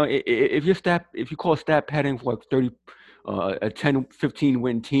if you call stat padding for like 30, a 10, 15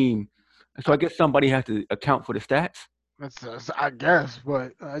 win team, So I guess somebody has to account for the stats. I guess,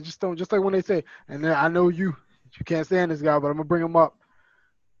 but I just don't. Just like when they say, and then I know you can't stand this guy, but I'm gonna bring him up.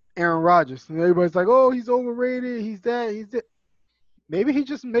 Aaron Rodgers, and everybody's like, "Oh, he's overrated. He's that. He's that." Maybe he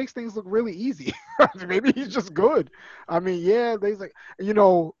just makes things look really easy. Maybe he's just good. I mean, yeah, they like,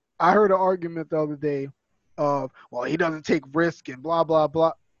 I heard an argument the other day of, well, he doesn't take risk and blah blah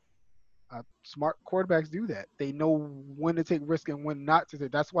blah. Smart quarterbacks do that. They know when to take risk and when not to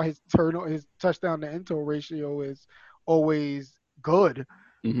take. That's why his touchdown to end ratio is always good.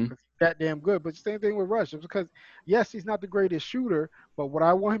 Hmm. He's that damn good. But same thing with Rush. It's because yes, he's not the greatest shooter, but would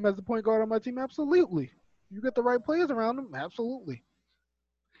I want him as the point guard on my team? Absolutely. You get the right players around him, absolutely.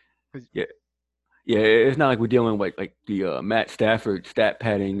 Yeah, yeah. It's not like we're dealing with like the Matt Stafford stat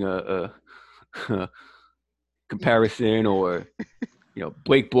padding comparison, or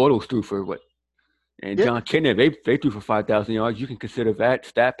Blake Bortles threw for what, and Yeah. John Kennedy they threw for 5,000 yards. You can consider that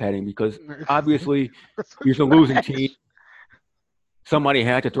stat padding because obviously he's a losing team. Somebody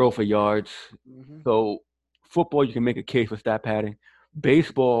had to throw for yards. Mm-hmm. So football, you can make a case for stat padding.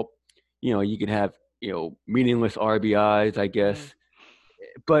 Baseball, you can have meaningless RBIs, I Mm-hmm. guess.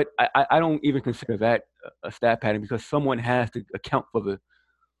 But I don't even consider that a stat pattern because someone has to account for the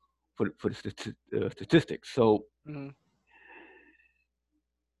statistics. So Mm-hmm.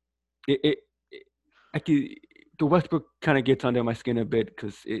 it actually the Westbrook kind of gets under my skin a bit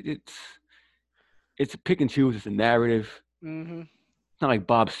because it's a pick and choose. It's a narrative. Mm-hmm. It's not like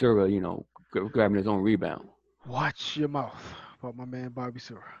Bob Sura, grabbing his own rebound. Watch your mouth about my man Bobby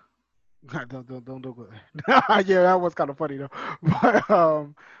Sura. Don't do it. Yeah, that was kind of funny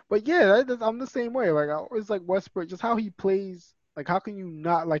though. But yeah, I'm the same way. Like I always like Westbrook, just how he plays. Like how can you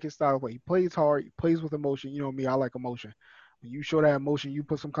not like his style of play? He plays hard. He plays with emotion. You know me, I like emotion. When you show that emotion, you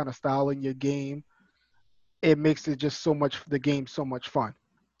put some kind of style in your game. It makes it just the game so much fun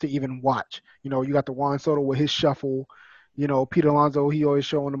to even watch. You got the Juan Soto with his shuffle. Pete Alonso, he always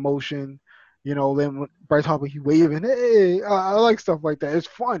showing emotion. Then Bryce Harper, he waving. Hey, I like stuff like that. It's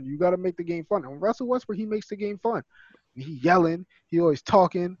fun. You got to make the game fun. And Russell Westbrook, he makes the game fun. He yelling. He always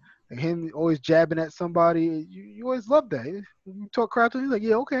talking. And him always jabbing at somebody. You always love that. You talk crap to him, he's like,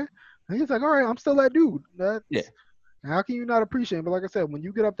 yeah, okay. And he's like, all right, I'm still that dude. Yeah, How can you not appreciate him? But like I said, when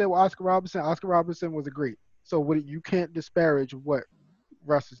you get up there with Oscar Robertson was a great. So you can't disparage what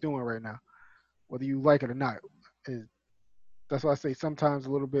Russ is doing right now, whether you like it or not. Is That's why I say sometimes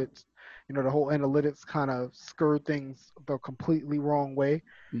a little bit, the whole analytics kind of skirt things the completely wrong way.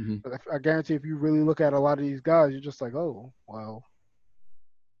 hmm But I guarantee if you really look at a lot of these guys, you're just like, oh, well,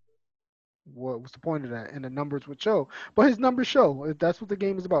 what was the point of that? And the numbers would show. But his numbers show. That's what the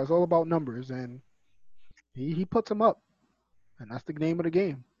game is about. It's all about numbers. And he puts them up. And that's the name of the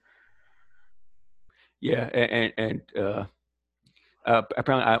game. yeah, and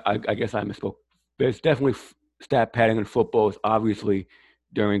apparently I guess I misspoke. There's definitely stat padding in football. Is obviously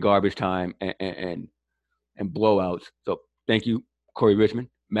during garbage time and blowouts. So thank you, Corey Richmond,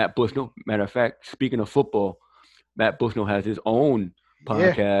 Matt Bushnell. Matter of fact, speaking of football, Matt Bushnell has his own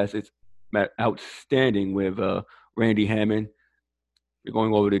Yeah. podcast. It's outstanding with Randy Hammond. We're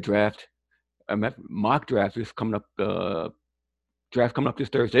going over the draft. Mock draft is coming up. Draft coming up this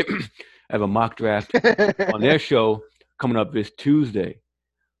Thursday. I have a mock draft on their show coming up this Tuesday.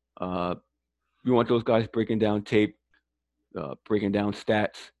 You want those guys breaking down tape, breaking down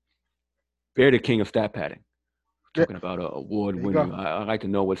stats. They're the king of stat padding. Yeah, Talking about award there you winning. go. I like to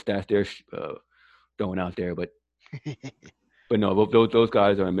know what stats they're throwing out there, but no, those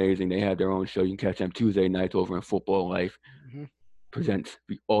guys are amazing. They have their own show. You can catch them Tuesday nights over in Football Life. Mhm. Presents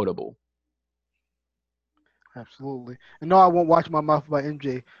the Audible. Absolutely. And no, I won't watch my mouth by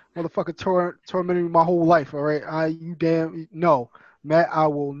MJ. Motherfucker tormented me my whole life. All right. You damn no, Matt. I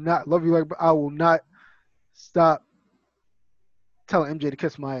will not love you like. But I will not stop telling MJ to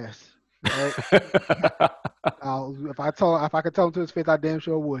kiss my ass. All right. If I could tell him to his face, I damn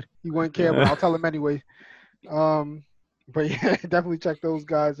sure would. He wouldn't care, but I'll tell him anyway. Um, but yeah, definitely check those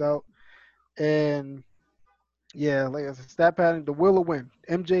guys out. And yeah, like I said, stat pattern, the will of win.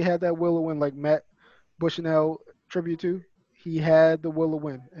 MJ had that will of win, like Matt Bushnell tribute to. He had the will of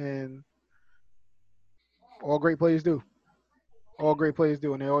win, and all great players do. All great players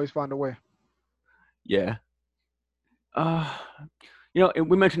do, and they always find a way. Yeah. Uh, and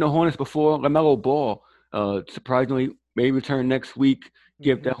we mentioned the Hornets before. LaMelo Ball, surprisingly, may return next week.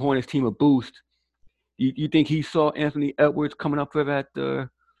 Give Hmm. that Hornets team a boost. You think he saw Anthony Edwards coming up for that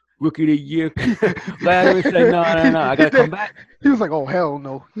Rookie of the Year ladder and said, no, no, no, I got to come back? He was like, "Oh hell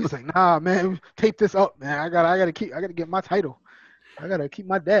no!" He's like, "Nah, man, tape this up, man. I gotta get my title. I gotta keep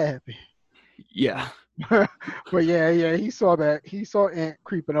my dad happy." Yeah. But yeah, he saw that. He saw Ant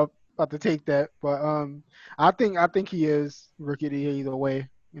creeping up about to take that. But I think he is rookie of the year either way.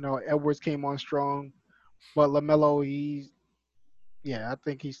 Edwards came on strong, but LaMelo, I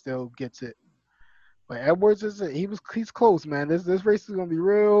think he still gets it. But Edwards he's close, man. This race is gonna be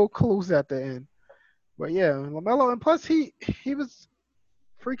real close at the end. But yeah, LaMelo, and plus he was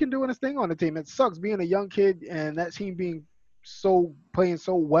freaking doing his thing on the team. It sucks being a young kid and that team being playing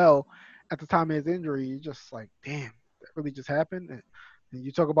so well at the time of his injury. You're just like, damn, that really just happened. And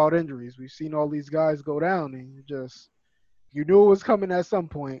you talk about injuries. We've seen all these guys go down, and you knew it was coming at some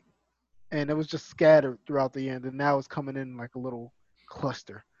point, and it was just scattered throughout the end, and now it's coming in like a little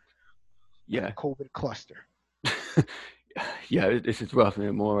cluster, like Yeah. a COVID cluster. Yeah, this is rough,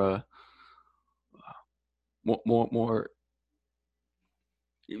 man. More.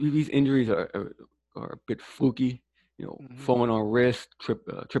 These injuries are a bit fluky. Hmm. Falling on wrist,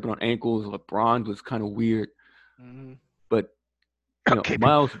 tripping on ankles. LeBron was kind of weird, Hmm. but KP.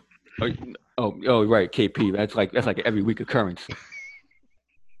 Miles. Oh, right, KP. That's like an every week occurrence.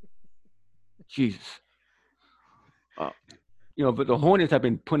 Jesus. Uh, but the Hornets have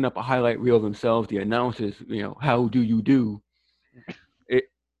been putting up a highlight reel themselves. The announcers, how do you do? It.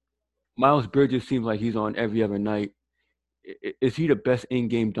 Miles Bridges seems like he's on every other night. Is he the best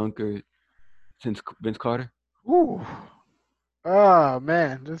in-game dunker since Vince Carter? Ooh. Oh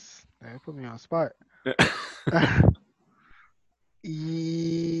man, that put me on the spot.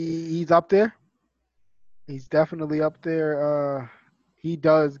 He's up there. He's definitely up there. He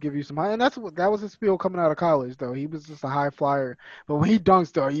does give you some high, and that was his spiel coming out of college. Though he was just a high flyer, but when he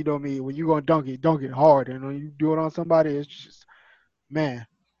dunks, though, you know me. When you gonna dunk it hard, and when you do it on somebody, it's just man,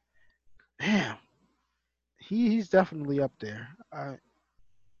 damn. He's definitely up there. Man,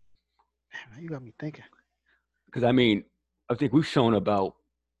 you got me thinking. Because I think we've shown about,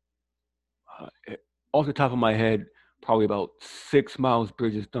 uh, off the top of my head, probably about 6 Miles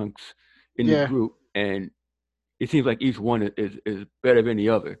Bridges dunks in the Yeah. group, and it seems like each one is better than the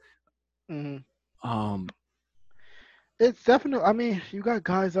other. Hmm. Um, It's definitely. I mean, you got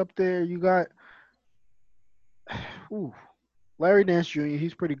guys up there. You got ooh, Larry Nance Jr.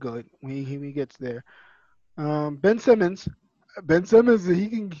 He's pretty good when he gets there. Ben Simmons. Ben Simmons,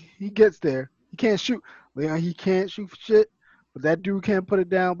 he gets there. He can't shoot. He can't shoot for shit, but that dude can't put it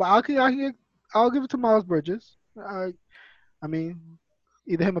down. But I'll give it to Miles Bridges. I mean,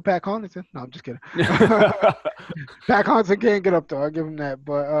 either him or Pat Connaughton. No, I'm just kidding. Pat Connaughton can't get up there. I'll give him that.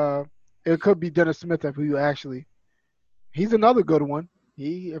 But it could be Dennis Smith if you actually. He's another good one.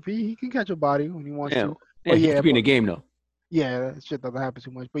 He can catch a body when he wants yeah, to. yeah, But he has yeah, to be in but the game though. yeah, that shit doesn't happen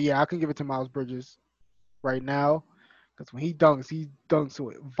too much. But yeah, I can give it to Miles Bridges right now because when he dunks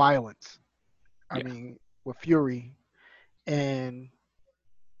with violence. I Yeah, mean, with fury and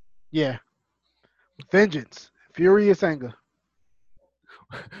yeah, vengeance, furious anger.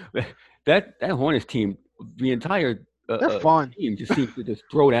 that Hornets team, the entire They're fun. team just seems to just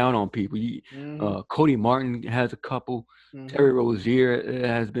throw down on people. Hmm. Cody Martin has a couple. Hmm. Terry Rozier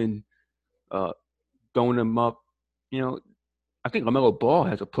has been uh, throwing them up. You know, I think LaMelo Ball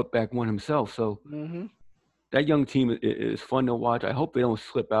has a putback one himself. So Hmm. that young team is fun to watch. I hope they don't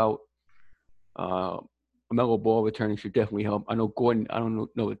slip out. Uh, LaMelo Ball returning should definitely help. I know Gordon. I don't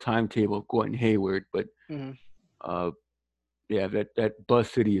know the timetable of Gordon Hayward, but Hmm. uh, yeah, that Buzz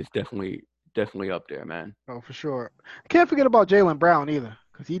City is definitely up there, man. Oh, for sure. Can't forget about Jalen Brown either,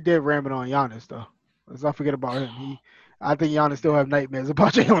 because he did ram it on Giannis though. Let's not forget about him. I think Giannis still have nightmares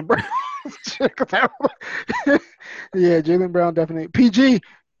about Jalen Brown. Yeah, Jalen Brown definitely. PG,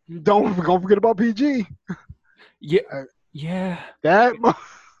 don't forget about PG. Yeah, Uh, yeah. that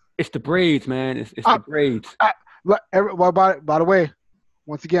It's the braids, man. It's I, the braids. well, by the way,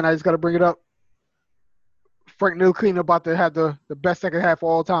 once again, I just got to bring it up. Frank Ntilikina about to have the best second half of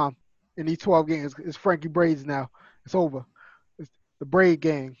all time in these 12 games. It's Frankie Braids now. It's over. It's the Braid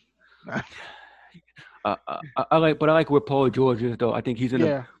gang. But I like where Paul George is, though. I think he's in a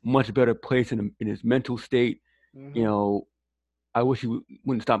Yeah. much better place in his mental state. You Hmm. know, I wish he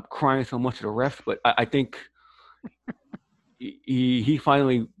wouldn't stop crying so much at the refs, but I think he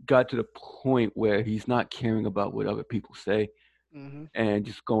finally got to the point where he's not caring about what other people say Hmm. and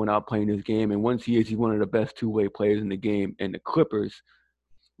just going out playing his game. And once he's one of the best two-way players in the game. And the Clippers,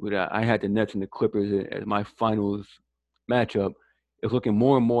 I had the Nets and the Clippers as my finals matchup. It's looking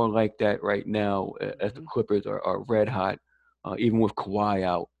more and more like that right now as the Hmm. Clippers are red hot, even with Kawhi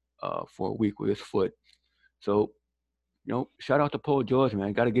out for a week with his foot. So, shout out to Paul George,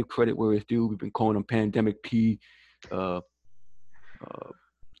 man. Got to give credit where it's due. We've been calling him Pandemic P, uh, uh,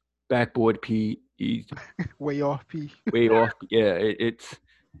 Backboard P. He's Way off, P. way off. Yeah,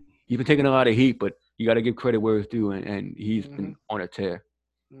 he's been taking a lot of heat, but you got to give credit where it's due, and he's Hmm. been on a tear.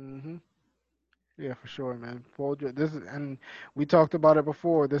 Hmm. Yeah, for sure, man. Paul George. This is, and we talked about it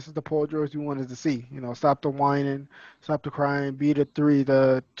before. This is the Paul George we wanted to see. Stop the whining, stop the crying, be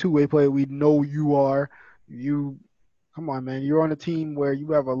the two-way player we know you are. You, come on, man. You're on a team where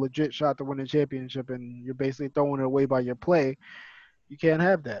you have a legit shot to win a championship, and you're basically throwing it away by your play. You can't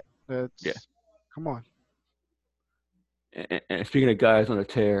have that. Yeah. Come on. And speaking of guys on a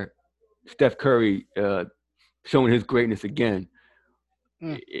tear, Steph Curry showing his greatness again.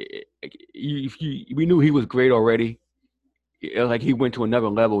 Mm. We knew he was great already. Like he went to another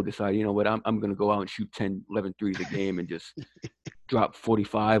level, decided, you know what, I'm going to go out and shoot 10, 11 threes a game and just drop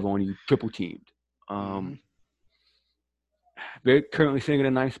 45 on you, triple teamed. Hmm. They're currently sitting in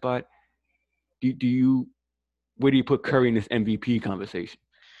a nice spot. Where do you put Curry in this MVP conversation?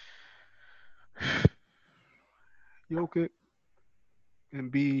 Jokic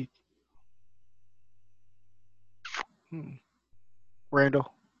and B.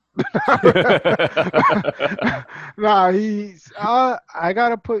 Randall. Nah, he's. I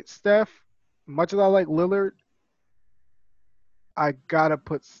gotta put Steph. Much as I like Lillard, I gotta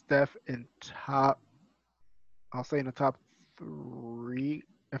put Steph in top. I'll say in the top three.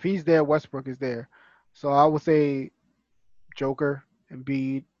 If he's there, Westbrook is there. So I would say Joker,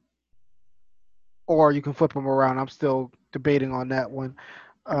 Embiid, or you can flip them around. I'm still debating on that one.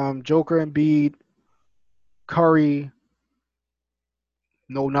 Joker, Embiid, Curry.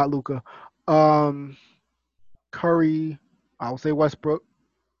 No, not Luca. Um, Curry. I would say Westbrook,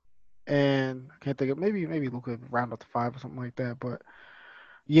 and I can't think of maybe Luca round up to five or something like that. But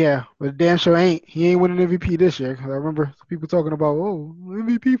yeah, but Dan sure ain't. He ain't winning MVP this year. 'Cause I remember people talking about, oh,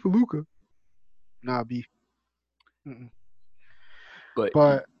 MVP for Luca. Nah, B. Mm-mm. But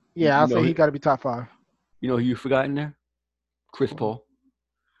But yeah, you I'll say know, he got to be top five. who you forgotten there? Chris Paul.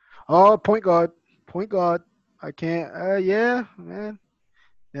 Oh, point guard, point guard. I can't. Yeah, man,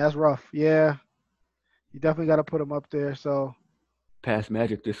 that's rough. Yeah, you definitely got to put him up there. So Past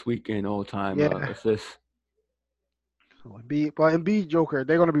Magic this weekend, all time yeah, assists. so Embiid, Joker,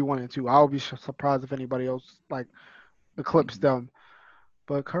 they're gonna be 1 and 2. I'll be surprised if anybody else like eclipse Mhm. them.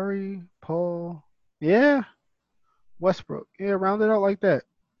 But Curry, Paul, yeah, Westbrook, yeah, round it out like that.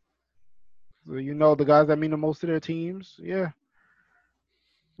 So the guys that mean the most to their teams. Yeah,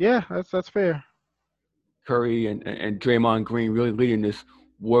 yeah, that's fair. Curry and Draymond Green really leading this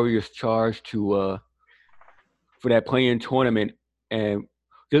Warriors charge to for that play-in tournament. And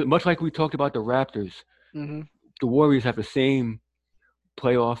much like we talked about the Raptors, Hmm. the Warriors have the same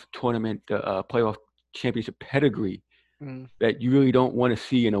playoff tournament, playoff championship pedigree Hmm. that you really don't want to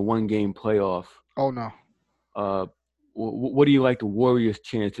see in a one-game playoff. Oh no, Uh, what do you like the Warriors'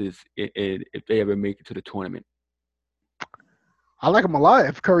 chances if they ever make it to the tournament? I like him a lot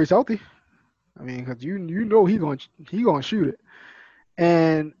if Curry's healthy. I mean, because you know he gonna shoot it.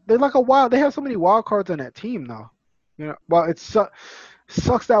 And they're like a wild. They have so many wild cards on that team now. Well,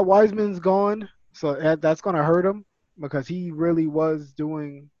 sucks that Wiseman's gone, so that's gonna hurt him because he really was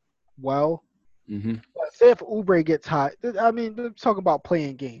doing well. Hmm. But say if Oubre gets hot, I mean, they're talking about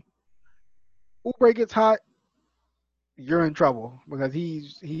playing game. Oubre gets hot, you're in trouble because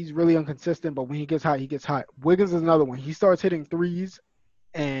he's really inconsistent. But when he gets hot, he gets hot. Wiggins is another one. He starts hitting threes,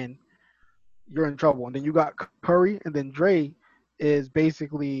 and you're in trouble. And then you got Curry, and then Dre is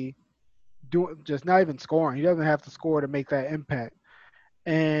basically doing just not even scoring. He doesn't have to score to make that impact.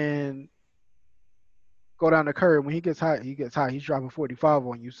 And go down to Curry. When he gets hot, he gets hot. He's dropping 45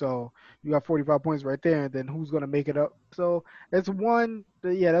 on you. So you got 45 points right there. And then who's going to make it up? So that's one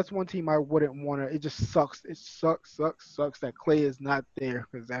team I wouldn't want to. It just sucks. It sucks that Clay is not there.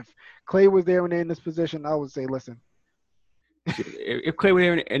 Because if Clay was there and they're in this position, I would say, listen, If Clay were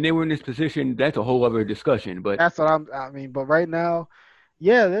there and they were in this position, that's a whole other discussion. But that's what I mean, but right now,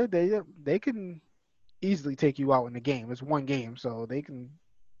 yeah, they can easily take you out in the game. It's one game, so they can.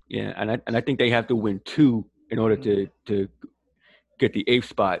 yeah, and I think they have to win two in order Mhm. to get the eighth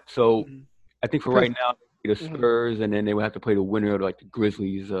spot. So Mhm. I think for Because right now, the mhm, Spurs, and then they will have to play the winner of like the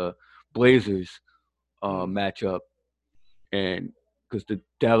Grizzlies, Blazers mhm, matchup, and because the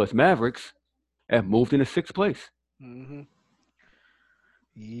Dallas Mavericks have moved into sixth place. mhm.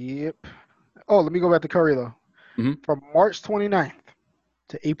 Yep. Oh, let me go back to Curry though. Hmm. From March 29th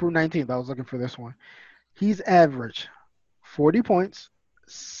to April 19th, I was looking for this one. He's averaged 40 points,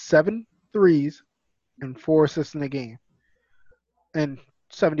 seven threes, and 4 assists in a game, and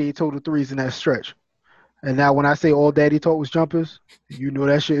 78 total threes in that stretch. And now, when I say all Daddy taught was jumpers, you know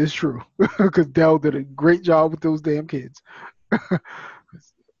that shit is true because Dell did a great job with those damn kids.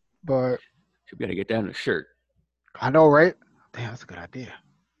 But Should be able to get that in a shirt. I know, right? Damn, that's a good idea.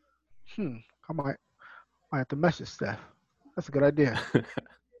 I might have to message Steph. That's a good idea.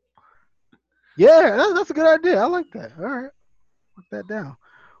 Yeah, that's a good idea. I like that. All right, put that down.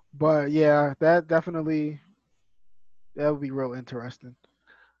 But yeah, that definitely that would be real interesting.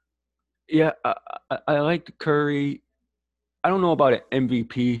 Yeah, I like Curry. I don't know about an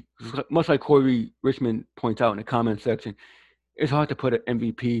MVP. Much like Corey Richmond points out in the comment section, it's hard to put an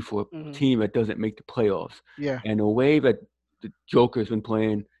MVP for a Hmm. team that doesn't make the playoffs. Yeah. And the way that the Joker's been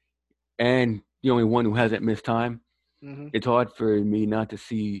playing, and the only one who hasn't missed time, Hmm. it's hard for me not to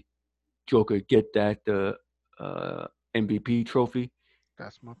see Joker get that uh, MVP trophy.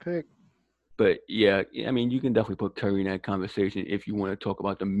 That's my pick. But yeah, I mean, you can definitely put Curry in that conversation if you want to talk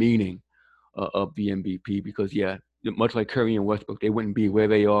about the meaning of the MVP. Because yeah, much like Curry and Westbrook, they wouldn't be where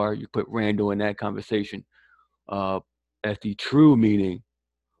they are. You put Randall in that conversation uh, as the true meaning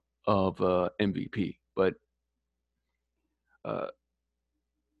of MVP. But uh,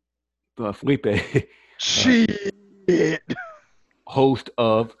 Felipe, uh, Shit. host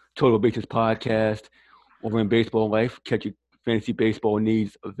of Total Bases podcast over in Baseball Life, catch your fantasy baseball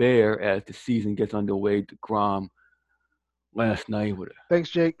needs there as the season gets underway. DeGrom last night with a Thanks,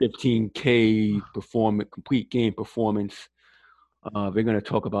 Jake. 15K complete game performance. We're going to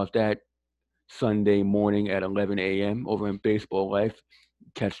talk about that Sunday morning at 11 a.m. over in Baseball Life.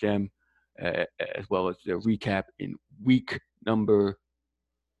 Catch them as well as the recap in week number.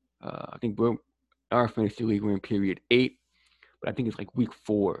 I think we're our fantasy league. We're in period 8, but I think it's like week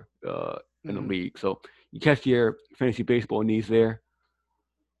 4 in the Hmm. league. So you catch your fantasy baseball needs there.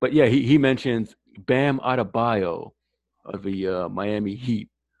 But yeah, he mentions Bam Adebayo of the Miami Heat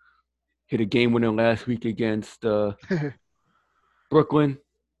hit a game winner last week against Brooklyn.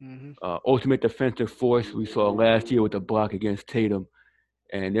 Hmm. Ultimate defensive force we saw last year with the block against Tatum.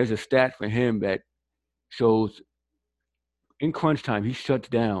 And there's a stat for him that shows in crunch time he shuts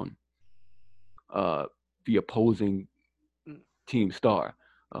down uh, the opposing team star.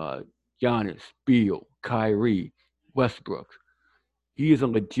 Uh, Giannis, Beal, Kyrie, Westbrook. He is a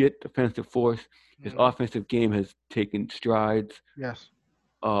legit defensive force. His Hmm. offensive game has taken strides, Yes.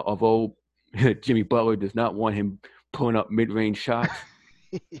 although Jimmy Butler does not want him pulling up mid-range shots,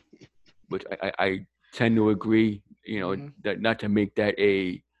 which I tend to agree. Hmm. That not to make that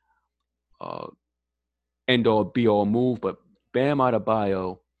a uh, end all be all move, but Bam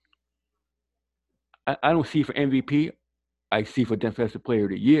Adebayo, I don't see for MVP. I see for Defensive Player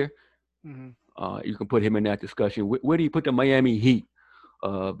of the Year. Hmm. You can put him in that discussion. Where do you put the Miami Heat?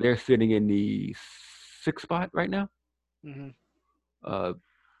 They're sitting in the 6th spot right now. Hmm. Uh,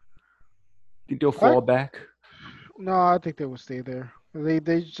 think they'll I fall back. no, I think they will stay there.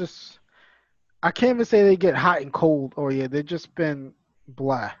 They just I can't even say they get hot and cold. Or yeah, they've just been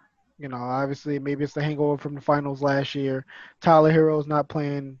blah. Obviously maybe it's the hangover from the finals last year. Tyler Hero's not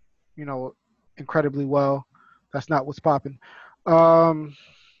playing, you know, incredibly well. That's not what's popping. Um,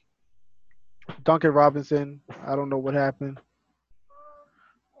 Duncan Robinson, I don't know what happened.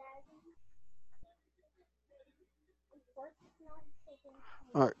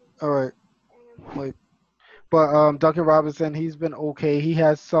 All right, all right. Like, but Duncan Robinson, he's been okay. He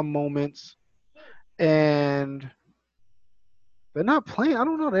has some moments, and they're not playing. I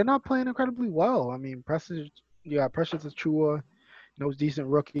don't know. They're not playing incredibly well. I mean, Precious, you got Precious Achua, decent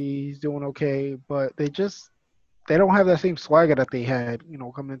rookie. He's doing okay, but they don't have that same swagger that they had,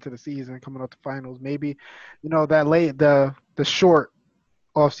 coming into the season, coming out the finals. Maybe, that late the short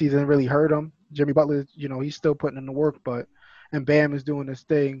off season really hurt them. Jimmy Butler, he's still putting in the work, but and Bam is doing his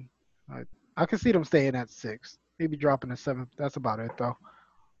thing. I can see them staying at 6, maybe dropping to 7th. That's about it though.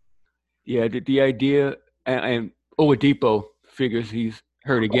 Yeah, the idea and Oladipo figures he's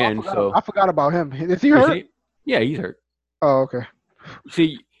hurt Oh, again. I So forgot about him. Is he is hurt? he? Yeah, he's hurt. Oh, okay.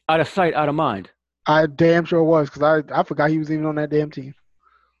 See, out of sight, out of mind. I damn sure was because I forgot he was even on that damn team.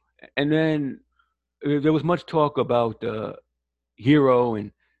 And then there was much talk about Hero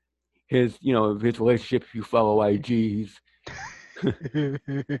and his relationship. If you follow IG, he's his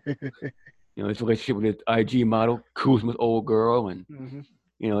relationship with his IG model, Kuzma's old girl, and Hmm.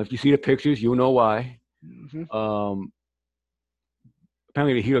 if you see the pictures, you'll know why. Hmm. Um,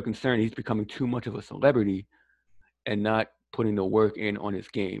 Apparently, the Hero concerned he's becoming too much of a celebrity and not putting the work in on his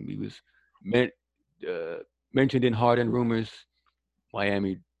game. He was meant, uh, mentioned in Harden rumors.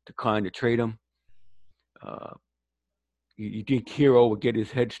 Miami declined to trade him. Uh, you think Hero would get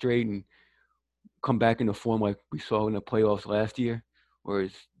his head straight and come back into form like we saw in the playoffs last year, or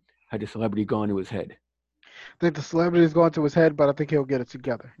had the celebrity gone to his head? I think the celebrity is going to his head, but I think he'll get it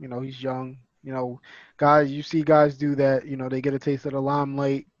together. He's young. Guys, you see guys do that. They get a taste of the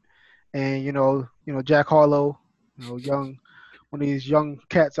limelight, and Jack Harlow, young one of these young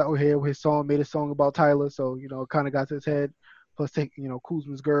cats out here. His song made a song about Tyler, so it kind of got to his head. Plus, take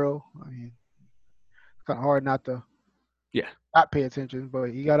Kuzma's girl. I mean. kind of hard not to Yeah. not pay attention.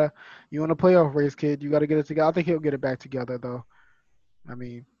 But you in a playoff race, kid. You gotta get it together. I think he'll get it back together though. I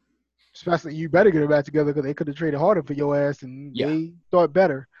mean, especially you better get it back together because they could have traded harder for your ass, and Yeah. they thought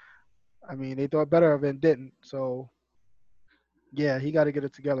better. I mean, they thought better of it and didn't. So yeah, he got to get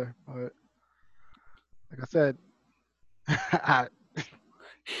it together. But like I said, I,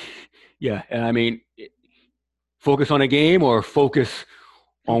 Yeah. And I mean, focus on a game or focus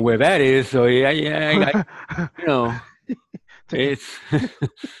on where that is. So you know, taking it's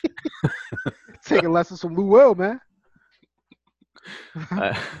taking lessons from Lou Will, man.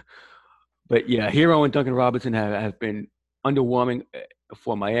 uh, but yeah, Hero and Duncan Robinson have been underwhelming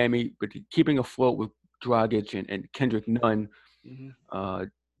for Miami, but keeping afloat with Dragic and Kendrick Nunn, Mhm.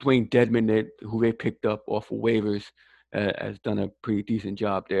 Dwayne Dedman, who they picked up off of waivers, has done a pretty decent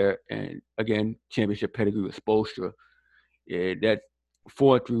job there. And again, championship pedigree with Spoelstra. Yeah, that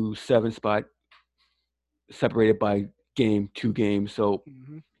 4 through 7 spot separated by two games. So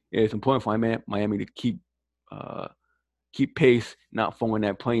Mhm. it's important for Miami to keep pace, not falling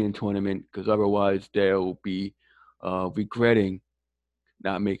that playing tournament, because otherwise they'll be regretting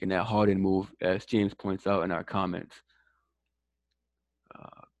not making that Harden move, as James points out in our comments.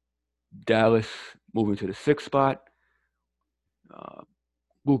 Uh, Dallas moving to the 6th spot.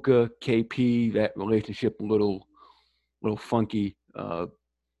 Luka, KP, that relationship a little funky.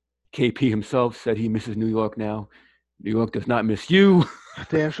 KP himself said he misses New York now. New York does not miss you.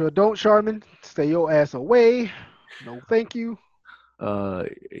 Damn sure don't, Sharman. Stay your ass away. No, thank you.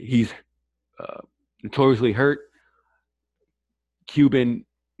 He's notoriously hurt. Cuban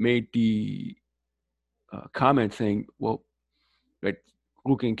made the comment saying, well, that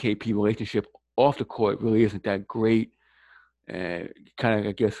Luka and KP relationship off the court really isn't that great. And kind of,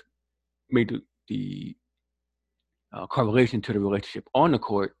 I guess, made the correlation to the relationship on the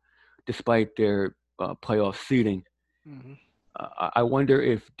court, despite their playoff seeding. Mhm. I wonder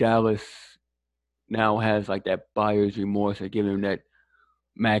if Dallas now has like that buyer's remorse of giving them that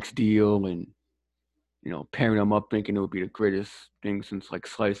max deal and pairing them up, thinking it would be the greatest thing since like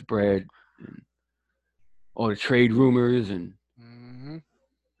sliced bread and all the trade rumors. And Mhm.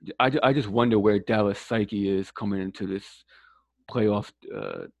 I just wonder where Dallas psyche is coming into this playoff,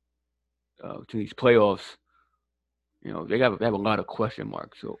 to these playoffs. They have a lot of question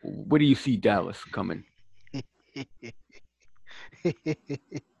marks. So where do you see Dallas coming?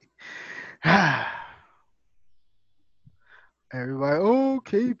 Everybody, oh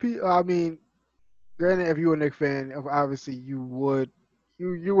KP. I mean, granted, if you were a Knicks fan, obviously you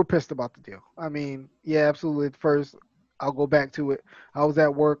were pissed about the deal. I mean, yeah, absolutely. At first, I'll go back to it. I was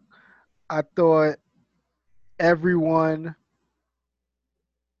at work. I thought everyone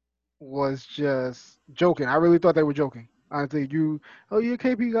was just joking. I really thought they were joking. I think oh, yeah,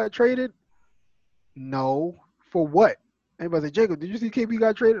 KP got traded. No, for what? Everybody said, Jacob, did you see KP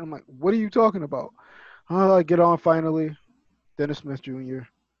got traded? I'm like, what are you talking about? Oh, get on finally. Dennis Smith Jr.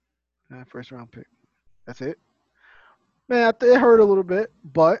 First round pick. That's it. Man, it hurt a little bit,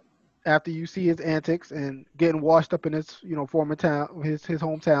 but after you see his antics and getting washed up in his former town, his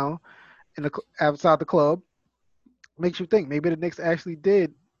hometown, outside the club, makes you think maybe the Knicks actually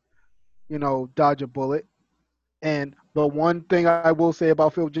did dodge a bullet. And the one thing I will say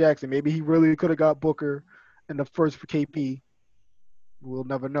about Phil Jackson, maybe he really could have got Booker in the first for KP. We'll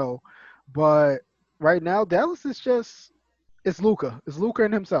never know. But right now, Dallas is just it's Luca. It's Luca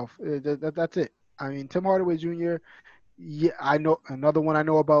and himself. That's it. I mean, Tim Hardaway Jr. Yeah, I know another one I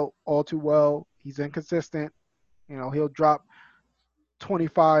know about all too well. He's inconsistent. He'll drop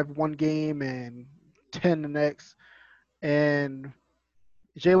 25 one game and 10 the next. And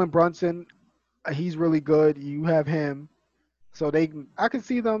Jalen Brunson, he's really good. You have him, so I can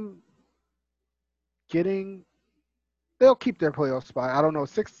see them getting. They'll keep their playoff spot. I don't know,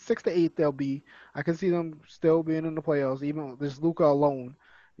 6 to 8 they'll be. I can see them still being in the playoffs, even with this Luca alone.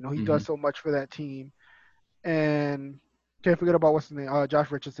 He Mm-hmm. does so much for that team. And can't forget about what's his name,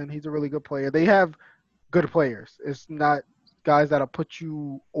 Josh Richardson. He's a really good player. They have good players. It's not guys that'll put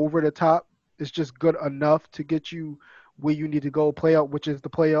you over the top. It's just good enough to get you where you need to go play out, which is the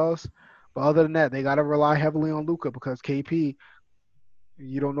playoffs. But other than that, they got to rely heavily on Luca because KP,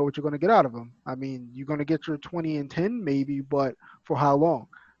 you don't know what you're going to get out of him. I mean, you're going to get your 20 and 10 maybe, but for how long?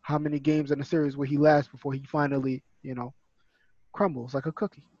 How many games in the series will he last before he finally, crumbles like a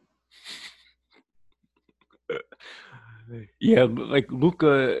cookie? Yeah, like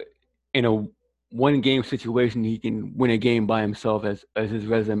Luca, in a one game situation, he can win a game by himself, as his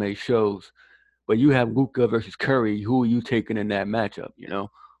resume shows. But you have Luca versus Curry. Who are you taking in that matchup?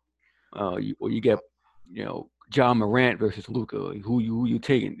 Or you get, John Morant versus Luca. Who you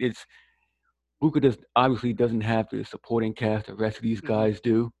taking? Luka obviously doesn't have the supporting cast the rest of these Hmm. guys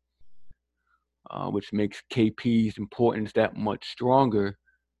do, which makes KP's importance that much stronger.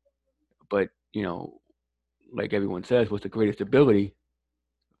 But like everyone says, what's the greatest ability?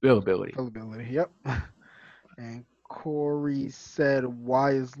 Availability. Availability. Yep. And Corey said,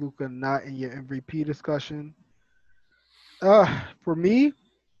 "Why is Luca not in your MVP discussion?" For me,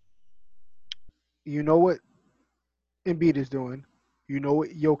 you know what Embiid is doing. You know what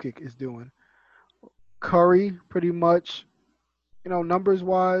Jokic is doing. Curry, pretty much, numbers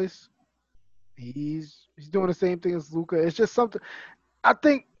wise, he's doing the same thing as Luca. It's just something. I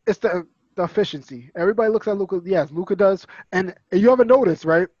think it's the efficiency. Everybody looks at Luca. Yes, Luca does. And you ever notice,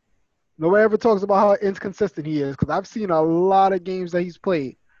 right? Nobody ever talks about how inconsistent he is because I've seen a lot of games that he's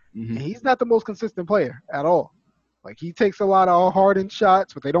played, Hmm. and he's not the most consistent player at all. Like he takes a lot of hardened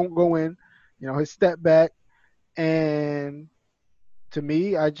shots, but they don't go in. His step back, and to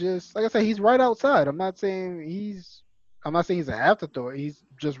me, like I said, he's right outside. I'm not saying he's an afterthought. He's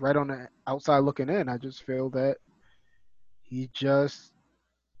just right on the outside looking in. I just feel that he just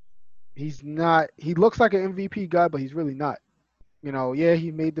he's not. He looks like an MVP guy, but he's really not. Yeah,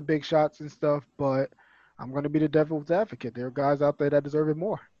 he made the big shots and stuff, but I'm gonna be the devil's advocate. There are guys out there that deserve it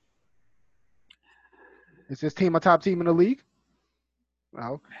more. Is this team a top team in the league?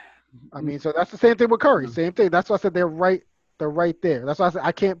 Well, I mean, so that's the same thing with Curry. Same thing. That's why I said they're right. They're right there. That's why I said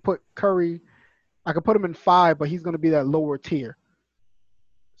I can't put Curry. I could put him in 5, but he's gonna be that lower tier.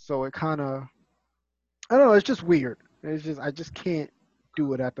 So it kind of, I don't know. It's just weird. I just can't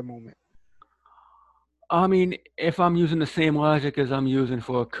do it at the moment. I mean, if I'm using the same logic as I'm using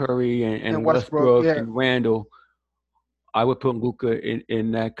for Curry And and Westbrook, Westbrook yeah. and Randall, I would put Luka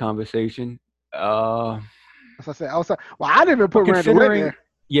in that conversation. Uh, As I said, outside. Well, I didn't even but put Randall in considering, there.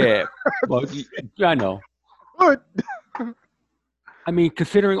 yeah, well, I know. Good. I mean,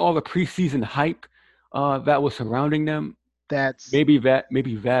 considering all the preseason hype that was surrounding them, That's maybe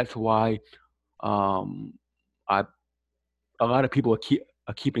that's why um, I a lot of people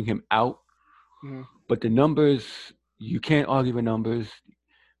are keeping him out. mm, But the numbers, you can't argue the numbers.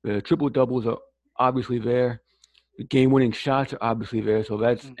 The triple doubles are obviously there. The game-winning shots are obviously there, so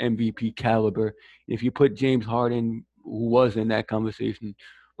that's mm. MVP caliber. If you put James Harden, who was in that conversation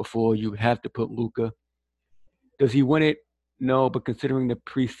before, you have to put Luka. Does he win it? No, but considering the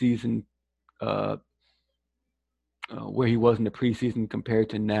preseason, uh, where he was in the preseason compared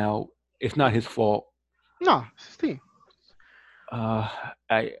to now, it's not his fault. No, it's his team. Uh,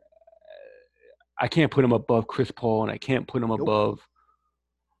 I I can't put him above Chris Paul, and I can't put him Nope. above,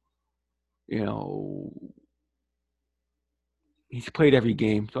 you know, he's played every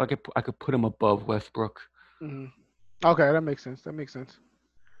game, so I could put him above Westbrook. Hmm. Okay, that makes sense. That makes sense.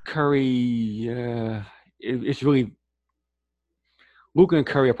 Curry, it's really Luka and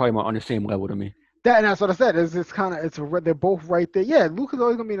Curry are probably more on the same level to me. That's what I said. It's kind of they're both right there. Yeah, Luka's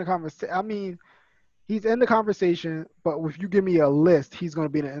always gonna be in the conversation. I mean, he's in the conversation, but if you give me a list, he's gonna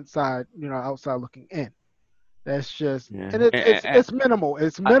be in the inside, outside looking in. That's just, Yeah, and it's minimal.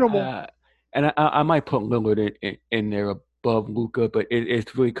 It's I, minimal. uh, and I might put Lillard in there above Luka, but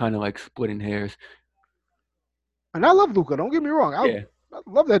it's really kind of like splitting hairs. And I love Luka. Don't get me wrong. Yeah, I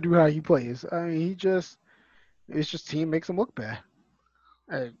love that dude how he plays. I mean, it's just team makes him look bad.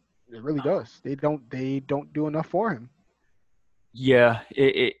 Uh, It really does. They don't do enough for him. yeah,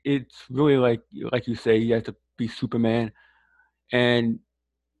 it's really like you say, you have to be Superman, and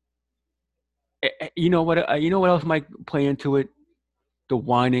you know what else might play into it? The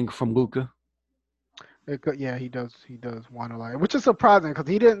whining from Luka. Yeah, he does. He does whine a lot, which is surprising because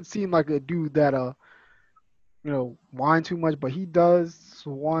he didn't seem like a dude that whine too much, but he does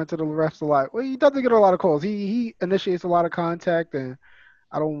whine to the refs a lot. Well, he doesn't get a lot of calls. He initiates a lot of contact, and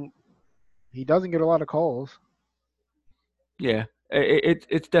I don't. He doesn't get a lot of calls. Yeah,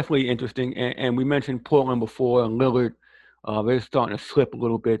 it's definitely interesting, and we mentioned Portland before, and Lillard. They're starting to slip a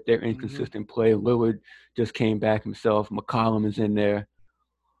little bit. They're Hmm. inconsistent play. Lillard just came back himself. McCollum is in there.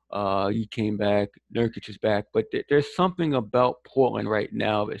 He came back. Nurkic is back, but there's something about Portland right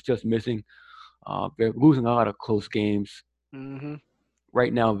now that's just missing. They're losing a lot of close games. Hmm.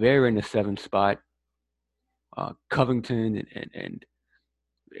 Right now, they're in the seventh spot. Covington and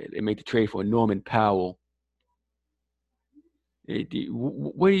they made the trade for Norman Powell.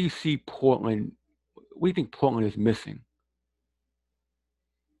 Where do you see Portland? What do you think Portland is missing?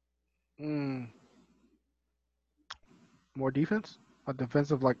 Mm. More defense, a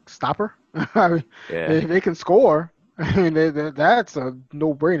defensive like stopper. I mean, Yeah, they can score. I mean, that's a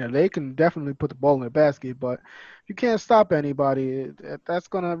no-brainer. They can definitely put the ball in the basket, but if you can't stop anybody, that's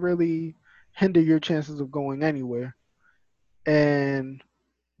gonna really hinder your chances of going anywhere. And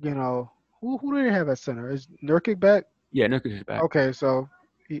you know, Who do they have at center? Is Nurkic back? Yeah, Nurkic is back. Okay, so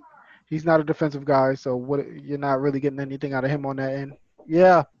he he's not a defensive guy, so what you're not really getting anything out of him on that end.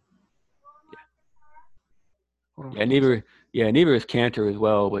 Yeah. Hold on Yeah, one second. neither is Cantor as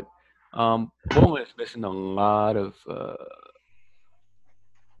well. But Bowman is missing a lot of. I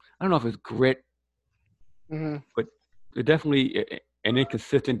don't know if it's grit, Hmm. but they're definitely an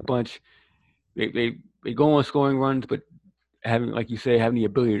inconsistent bunch. They go on scoring runs, but having, like you say, having the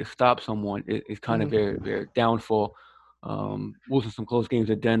ability to stop someone is kind of Hmm. their downfall. Losing some close games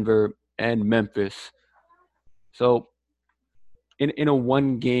at Denver and Memphis. So in a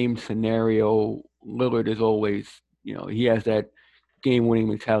one game scenario, Lillard is always, he has that game winning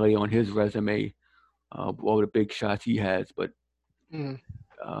mentality on his resume, all the big shots he has. But Hmm.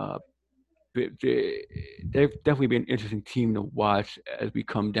 uh, they've definitely been an interesting team to watch as we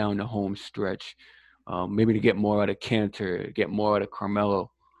come down the home stretch. Maybe to get more out of Cantor, get more out of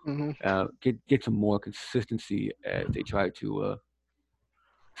Carmelo, Hmm. get some more consistency as they try to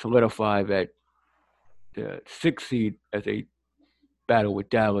solidify that the sixth seed as they battle with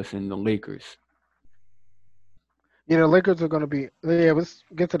Dallas and the Lakers. Yeah, the Lakers are going to be. Yeah, let's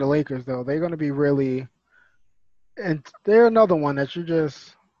get to the Lakers though. They're going to be really, and they're another one that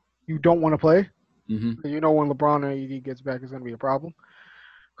you don't want to play. Hmm. You know when LeBron and AD gets back, it's going to be a problem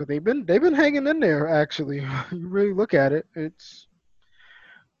because they've been hanging in there. Actually, you really look at it, it's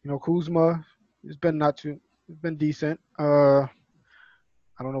Kuzma. It's been not too. It's been decent. I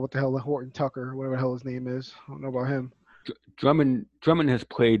don't know what the hell Horton Tucker, whatever the hell his name is. I don't know about him. Drummond has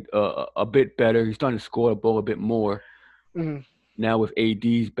played a bit better. He's starting to score the ball a bit more. Hmm. Now with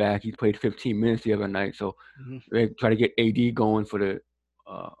AD's back, he played 15 minutes the other night. So Hmm. they try to get AD going for the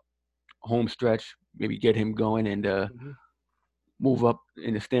uh, home stretch, maybe get him going and Hmm. move up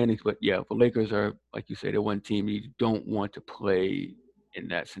in the standings. But yeah, the Lakers are, like you say, the one team you don't want to play in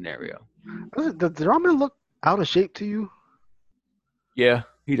that scenario. Does Drummond look out of shape to you? Yeah,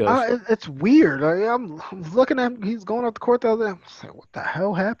 he does. It's weird. I'm looking at him. He's going off the court the other day. I'm just like, what the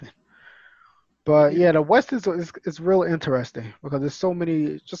hell happened? But Yeah, yeah, the West is real interesting because there's so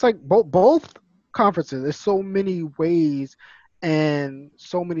many, just like both conferences. There's so many ways and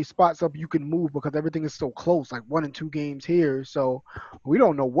so many spots up you can move because everything is so close. Like 1 and 2 games here, so we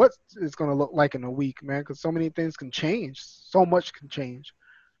don't know what it's gonna look like in a week, man. Because so many things can change. So much can change.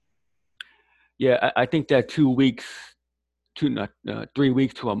 yeah. I think that 2 weeks, two not 3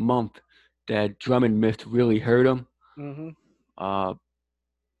 weeks to a month that Drummond missed really hurt him. Hmm. Uh,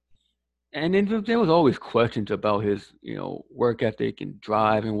 and then there was always questions about his, work ethic and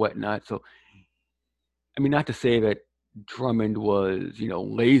drive and whatnot. So, I mean, not to say that Drummond was,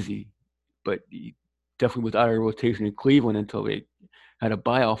 lazy, but he definitely was out of rotation in Cleveland until they had a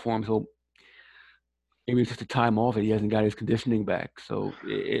buyout for him. So maybe it's just a time off and he hasn't got his conditioning back. So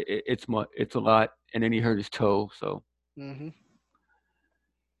it's a lot. And then he hurt his toe. So, Hmm.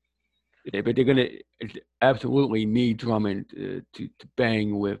 but they're gonna absolutely need Drummond to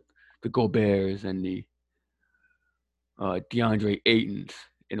bang with the Goberts and the DeAndre Aytons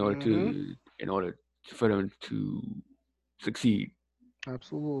in order Hmm. to in order for them to succeed.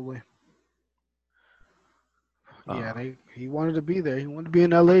 Absolutely. Yeah, Uh, he wanted to be there. He wanted to be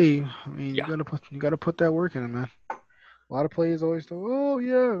in LA. I mean, yeah, you gotta put that work in, man. A lot of players always go, "Oh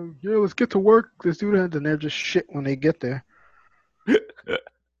yeah, let's get to work, let's do that," and they're just shit when they get there. But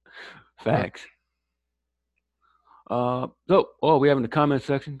facts. We have in the comment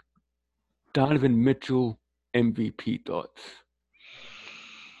section Donovan Mitchell MVP thoughts.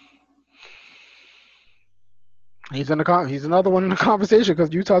 he's another one in the conversation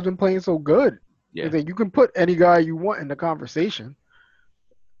because Utah's been playing so good. Yeah, You can put any guy you want in the conversation.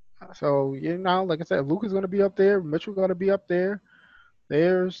 So like I said, Luka's gonna be up there. Mitchell gonna be up there.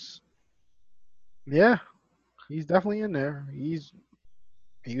 There's yeah, he's definitely in there. He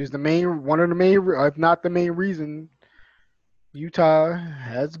was the main one of the main, if not the main reason Utah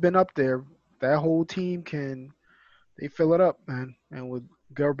has been up there. That whole team they fill it up, man. And with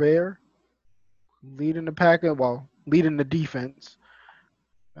Gobert leading the pack, well, leading the defense.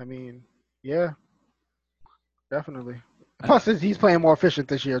 I mean, yeah, definitely. uh, Plus, he's playing more efficient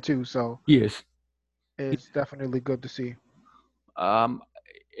this year too, so he is. it's definitely good to see. Um,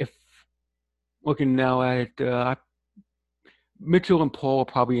 if looking now at it, Mitchell and Paul are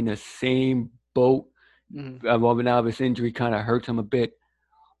probably in the same boat. Hmm. Well, now this injury kind of hurts him a bit,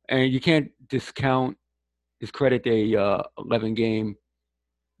 and you can't discount his credit a 11 game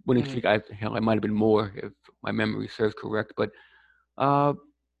winning Hmm. streak. Hell, it might have been more if my memory serves correct, but uh,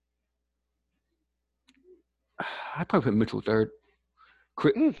 I'd probably put Mitchell third.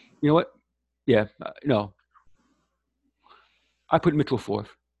 Mm. You know what? Yeah, no, I put Mitchell fourth.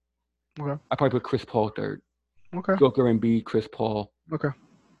 Okay. I probably put Chris Paul third. Okay. Joker, Embiid, Chris Paul, Okay.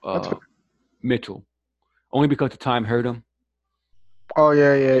 That's uh, fair. Mitchell. Only because the time hurt him. Oh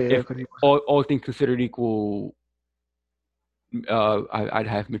yeah, yeah, yeah. If Because he was all things considered equal, I'd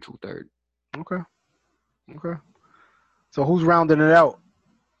have Mitchell third. okay. Okay. So who's rounding it out?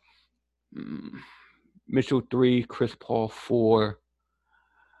 Mm, Mitchell 3, Chris Paul 4.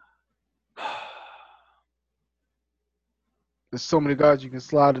 There's so many guys you can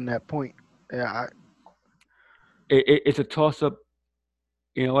slide in that point. Yeah, It's a toss up.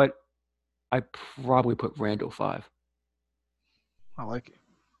 You know what? I probably put Randall 5, I like it.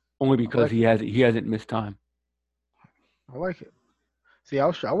 only I because like it. he hasn't missed time. I like it. See, I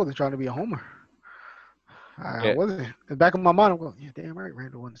wasn't trying to be a homer. I Yeah, wasn't. In the back of my mind, I'm going, yeah, damn right,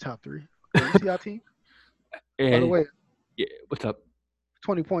 Randall won the top three. Okay, you see our team? By the and way, yeah, what's up?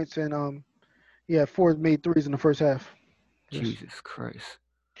 20 points and he had four made threes in the first half. Just Jesus Christ!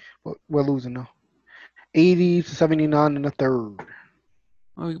 but we're losing though. 80-79 in the third.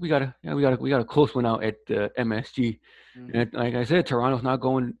 Oh, we got a close one out at MSG, Mm-hmm. and like I said, Toronto's not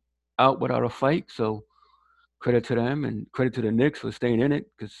going out without a fight. So credit to them and credit to the Knicks for staying in it,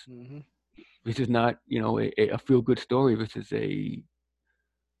 because Mm-hmm. this is not a feel good story. This is a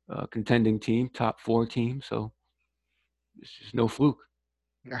contending team, top 4 team. So it's just no fluke.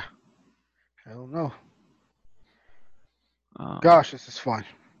 Yeah, hell no. Um, Gosh, this is fun.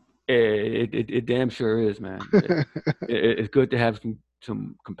 it damn sure is, man. It's good to have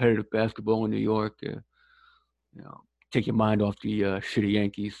some competitive basketball in New York. You know, take your mind off the shitty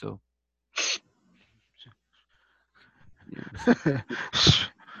Yankees. So, yeah.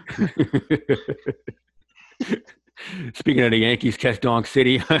 Speaking of the Yankees, catch Donk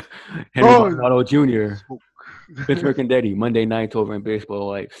City, Henry Oh, Montaldo Jr., smoke. Vince Mercandetti, Monday nights over in baseball,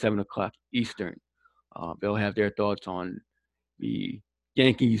 like 7 o'clock Eastern. They'll have their thoughts on the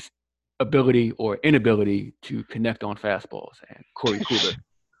Yankees' ability or inability to connect on fastballs. And Corey Kluber,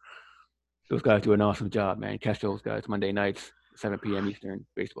 those guys do an awesome job, man. Catch those guys Monday nights, 7 p.m. Eastern,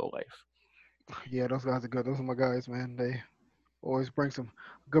 Baseball Life. Yeah, those guys are good. Those are my guys, man. They always bring some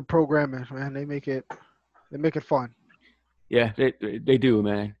good programming, man. They make it fun. Yeah, they do,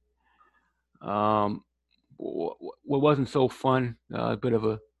 man. Um, what wasn't so fun, a bit of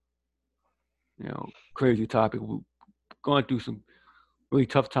a crazy topic. We've gone through some really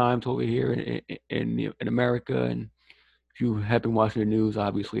tough times over here in America, and if you have been watching the news,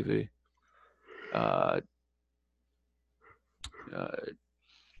 obviously the uh, uh,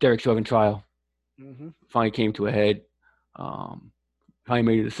 Derek Chauvin trial Hmm. finally came to a head. Finally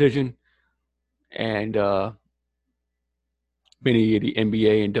made a decision, and many of the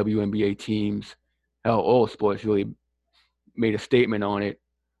NBA and WNBA teams, all sports, really made a statement on it.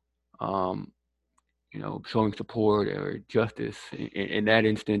 Um, showing support or justice in that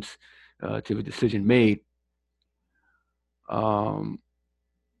instance to the decision made. Um,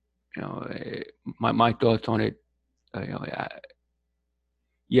 you know, eh, my thoughts on it.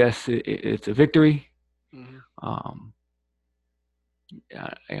 Yes, it's a victory. Hmm. Um,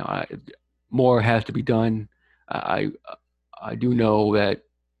 more has to be done. I I do know that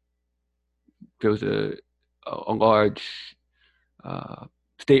there was a large uh,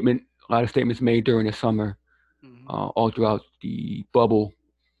 statement, a lot of statements made during the summer, Hmm. all throughout the bubble.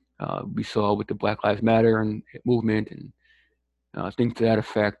 We saw with the Black Lives Matter and movement and things to that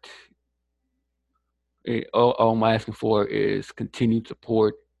effect. All I'm asking for is continued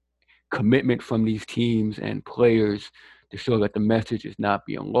support, commitment from these teams and players to show that the message is not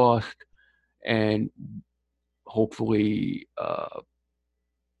being lost, and hopefully,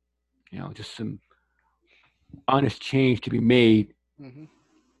 just some honest change to be made, Hmm.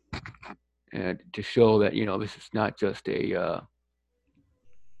 and to show that this is not just a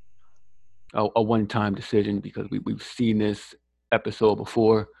one-time decision, because we've seen this episode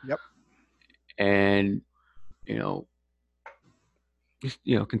before, Yep. and you know just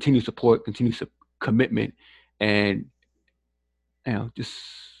continue support, continue commitment, and just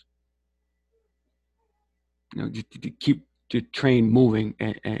just to keep the train moving,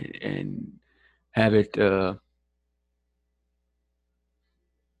 and have it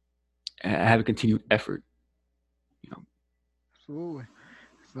have a continued effort. You know, Absolutely.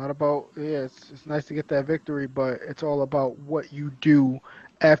 It's not about yeah. It's nice to get that victory, but it's all about what you do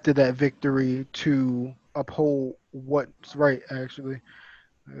after that victory to uphold what's right. Actually,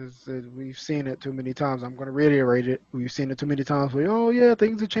 we've seen it too many times. I'm going to reiterate it. We've seen it too many times. Where oh yeah,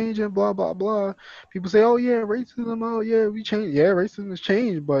 things are changing. Blah blah blah. People say oh yeah, racism. Oh yeah, we changed. Yeah, racism has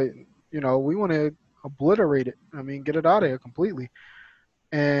changed, but we want to obliterate it. I mean, get it out of here completely.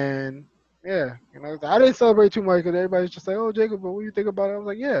 And Yeah, I didn't celebrate too much because everybody's just like, "Oh, Jacob, but what do you think about it?" I was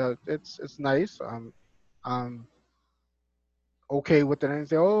like, "Yeah, it's nice. I'm okay with it." And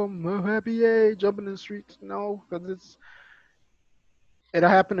say, "Oh, I'm happy, yay, jumping in the streets." No, because it'll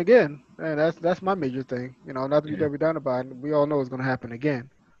happen again, and that's my major thing. Not to be Yeah. Debbie Downer, we all know it's gonna happen again.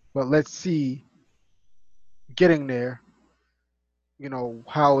 But let's see, getting there,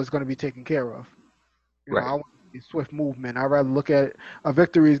 how it's gonna be taken care of. I Right. want a swift movement. I'd rather look at a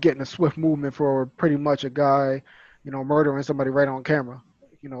victory as getting a swift movement for pretty much a guy, murdering somebody right on camera.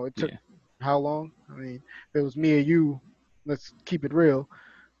 It took Yeah. how long? I mean, if it was me or you, let's keep it real,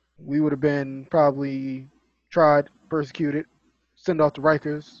 we would have been probably tried, persecuted, sent off to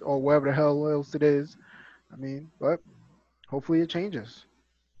Rikers or wherever the hell else it is. I mean, but hopefully it changes.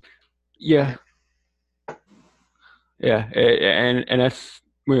 Yeah. And Yeah. And that's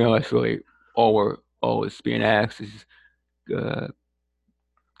really all we're always being asked is uh,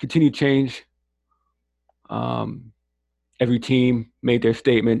 continue change. Um, every team made their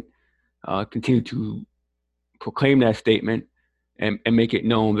statement. Continue to proclaim that statement and make it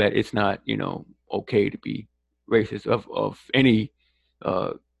known that it's not, okay to be racist of any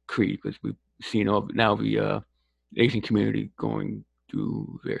uh, creed, because we've seen now the Asian community going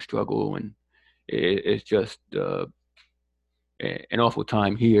through their struggle, and it's just an awful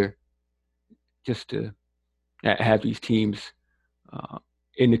time here just to have these teams uh,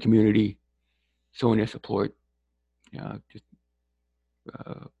 in the community showing their support. Just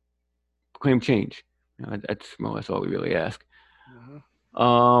uh, proclaim change. That's all we really ask. mhm.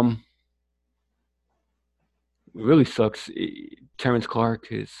 Um, it really sucks. Terrence Clark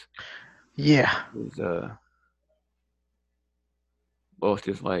Yeah, is lost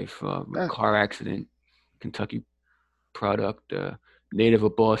his life in a that. car accident. Kentucky product, native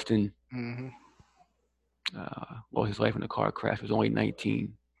of Boston, Mhm. lost his life in a car crash. He was only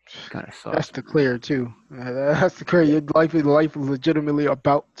 19. Kind of That's sucks. the clear too. That's the clear. Your life is legitimately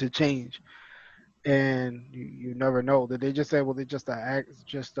about to change, and you never know. Did they just say, well, they just an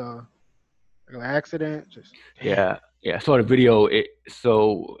accident? Just damn. Yeah, yeah. I saw the video. There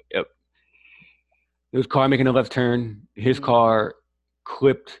was a car making a left turn. His Mm, car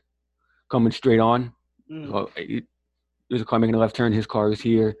clipped coming straight on. mm, So there's a car making a left turn. His car was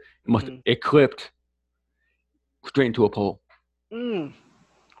here. mm, It clipped straight into a pole. mm.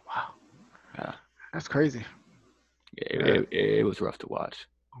 Wow, Uh, that's crazy. Yeah. it was rough to watch.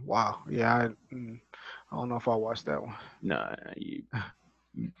 Wow. Yeah. I don't know if I watched that one. Nah,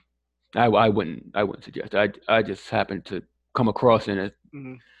 I wouldn't suggest. I just happened to come across it. And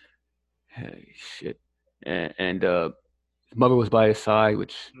Mm. hey, shit, and his mother was by his side,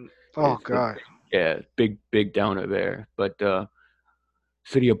 which Mm. Oh is God. yeah, big downer there. But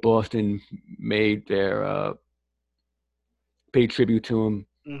city of Boston made their paid tribute to him.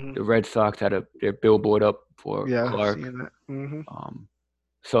 Hmm. The Red Sox had their billboard up for Yeah, I've Clark. seen that. Hmm. Um,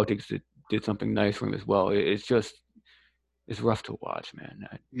 Celtics did something nice for him as well. It's rough to watch, man.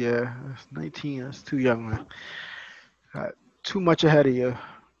 Yeah, that's 19. That's too young, man. Got too much ahead of you.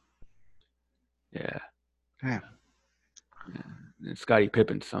 Yeah, Damn. yeah. And Scottie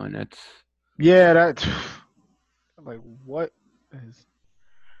Pippen's son. Yeah, that. Like, what is?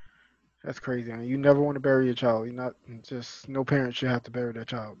 That's crazy. Man. You never want to bury your child. You're not just no parent should have to bury their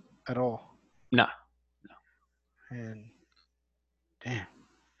child at all. nah. And damn,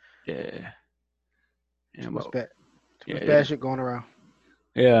 Yeah, yeah, too much well, bad, too much yeah, bad shit going around.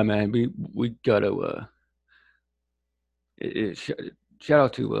 yeah, man. We gotta shout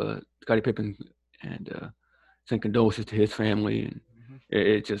out to Scottie Pippen and send condolences to his family. And Hmm.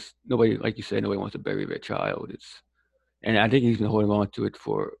 it just nobody, like you said, nobody wants to bury their child. And I think he's been holding on to it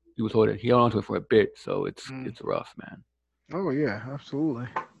he held on to it for a bit, so Mm. it's rough, man. Oh yeah, absolutely.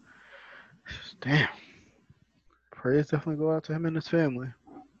 Damn. Prayers definitely go out to him and his family.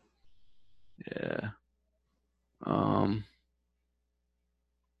 Yeah. Um,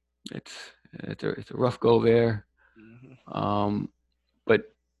 it's it's a rough go there. Hmm. Um,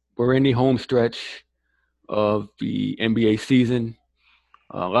 but we're in the home stretch of the NBA season.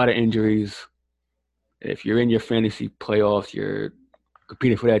 A lot of injuries. If you're in your fantasy playoffs, you're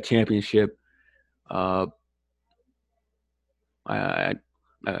competing for that championship. Uh, I,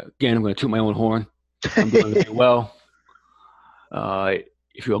 again, I'm going to toot my own horn. I'm doing very well. Uh,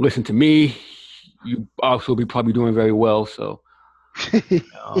 if you listen to me, you also be probably doing very well. So,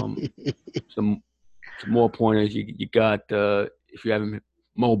 um, some more pointers. You got if you haven't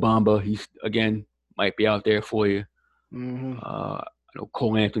Mo Bamba, he's again might be out there for you. Hmm. I know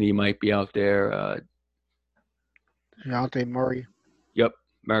Cole Anthony might be out there. Deontay Murray, Yep,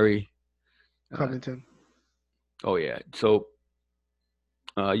 Murray. Uh, Covington. oh yeah. So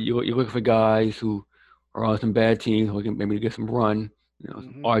You're looking for guys who are on some bad teams who can maybe get some run.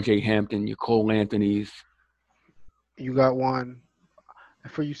 Some Hmm. R.J. Hampton, your Cole Anthony's. You got one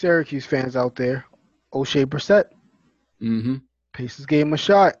for you Syracuse fans out there. O'Shea Brissett. Mm-hmm. Pacers gave him a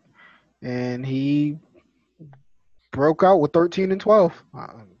shot, and he broke out with 13 and 12.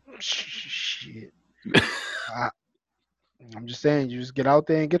 Shit. I, I'm just saying, you just get out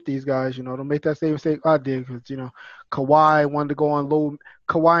there and get these guys. Don't make that same mistake I did because Kawhi wanted to go on low.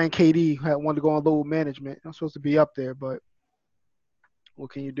 Kawhi and KD had wanted to go on low management. I'm supposed to be up there, but what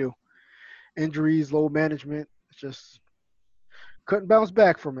can you do? Injuries, low management, just couldn't bounce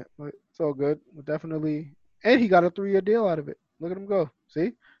back from it. But it's all good. But definitely, and he got a 3-year deal out of it. Look at him go.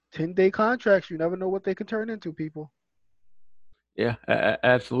 See, 10-day contracts. You never know what they can turn into, people. Yeah,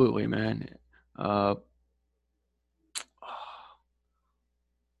 absolutely, man. Uh,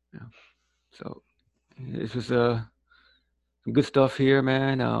 yeah. So this was some good stuff here,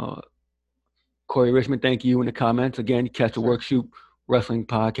 man. Corey Richmond, thank you in the comments again. Catch Yes, the sir. Workshoot Wrestling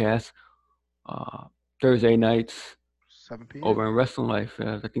Podcast uh, Thursday nights 7 p.m. over in Wrestling Life.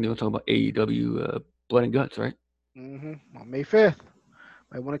 I think they were talking about AEW Blood and Guts, right? On May 5th.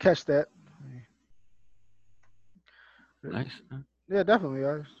 Might want to catch that. Nice. Yeah,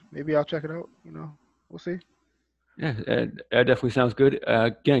 definitely. Maybe I'll check it out. We'll see. Yeah, that definitely sounds good.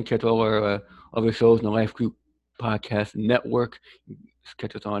 Again, catch all our other shows in the Life Group Podcast Network.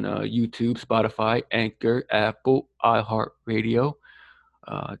 Catch us on YouTube, Spotify, Anchor, Apple, iHeartRadio,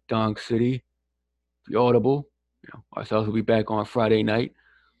 Dong City, The Audible. Ourselves will be back on Friday night.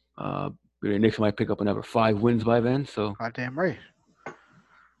 Knicks might pick up another 5 wins by then. So, Goddamn right.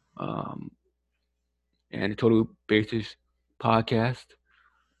 um, and the Total Basis Podcast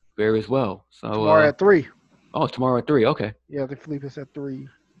there as well. So Tomorrow at 3. tomorrow at 3. Okay, Yeah, the Felipe is at 3.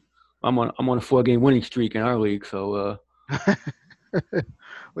 I'm on a 4-game winning streak in our league. So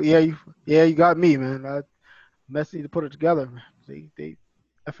Well, you got me, man. Messi need to put it together. Man. They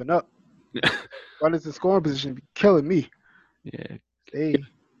effing up. Runners in scoring position be killing me. yeah, They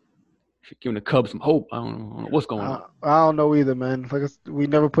giving the Cubs some hope. I don't know what's going on. I don't know either, man. We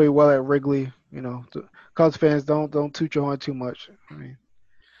never played well at Wrigley. Cubs fans don't toot your horn too much. I mean,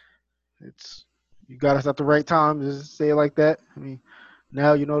 it's you got us at the right time. Just say it like that. I mean,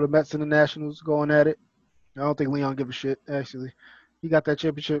 now the Mets and the Nationals going at it. I don't think Leon give a shit. Actually, he got that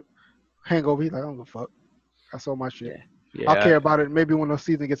championship hangover. He's like, I don't give a fuck. That's all my shit. Yeah, I'll yeah, care about it maybe when the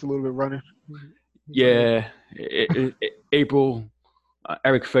season gets a little bit running. yeah. April,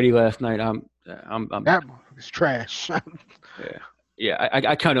 Eric Fetty last night. I'm That is trash. yeah, yeah.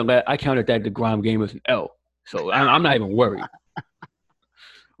 I counted that DeGrom game as an L. So I'm not even worried.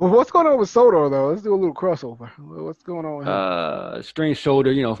 Well, what's going on with Soto though? Let's do a little crossover. What's going on with him? Strained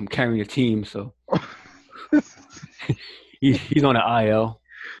shoulder, from carrying a team. So he's on the IL.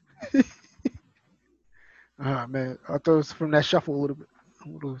 Ah man, I thought it was from that shuffle a little bit.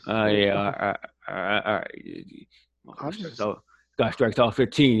 Yeah. All right. I'm just So guy strikes out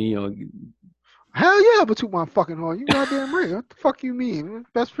 15. hell yeah, but toot my fucking horn. You goddamn right. What the fuck you mean?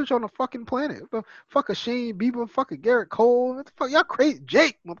 Best pitcher on the fucking planet. What the fuck a Shane Bieber, fucking Garrett Cole. What the fuck? Y'all crazy.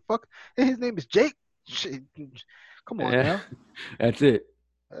 Jake, motherfucker. And his name is Jake. Shit. Come on Yeah, now. that's it.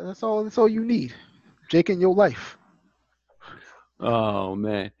 That's all you need. Jake in your life. Oh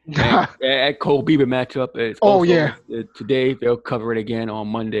man, and that Cole Bieber matchup is Oh, also yeah. Today. They'll cover it again on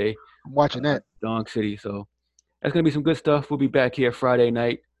Monday, I'm watching that. Dong City. So that's gonna be some good stuff. We'll be back here Friday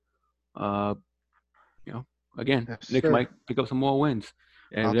night. Uh, again, Yes, Knicks sir. might pick up some more wins,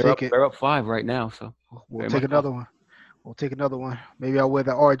 and I'll they're up. take it. They're up 5 right now. So We'll very take much another one. We'll take another one. Maybe I'll wear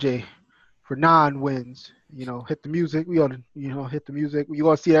the RJ for 9 wins. Hit the music. We ought to, hit the music. You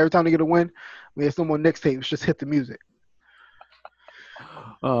gonna see it every time they get a win. We have some more Knicks tapes. Just hit the music.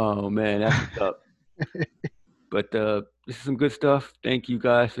 Oh man, that's what's up. But this is some good stuff. Thank you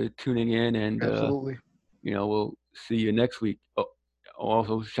guys for tuning in, and Absolutely. we'll see you next week. Oh,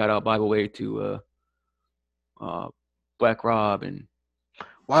 also shout out by the way to Black Rob and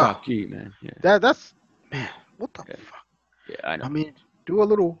Wow. Shock G, man. Yeah, That's man. What the yeah, fuck? yeah. I know. I mean, do a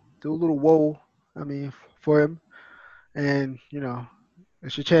little whoa. I mean, for him, and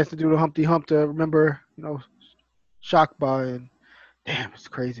it's your chance to do the Humpty Hump to remember, Shock by and damn, it's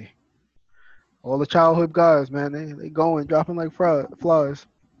crazy. All the childhood guys, man, they going dropping like flies.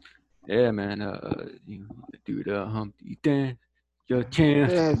 Yeah, man. Do the Humpty dance, your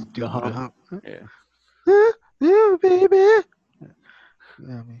chance to Let's do do the the hump. hump. Yeah, Yeah, baby.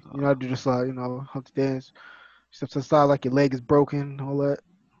 Yeah, I mean, I do just Humpty dance. Step to the side like your leg is broken, all that,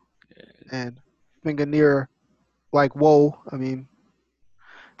 and finger near like whoa. I mean,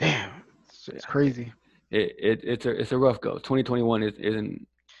 damn, it's yeah, crazy. It's a rough go. 2021 isn't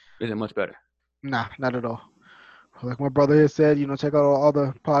much better. Nah, not at all. Like my brother here said, check out all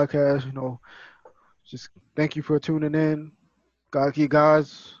the podcasts. Just thank you for tuning in. God, you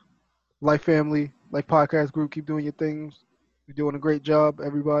guys, Life Family, like podcast group, keep doing your things. You're doing a great job,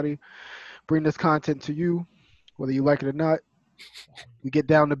 everybody. Bring this content to you, whether you like it or not. We get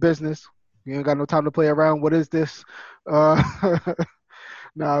down to business. We ain't got no time to play around. What is this? Uh,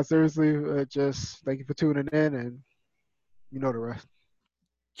 nah, seriously, just thank you for tuning in, and you know the rest.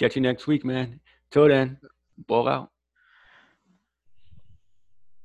 Catch you next week, man. Till then, ball out.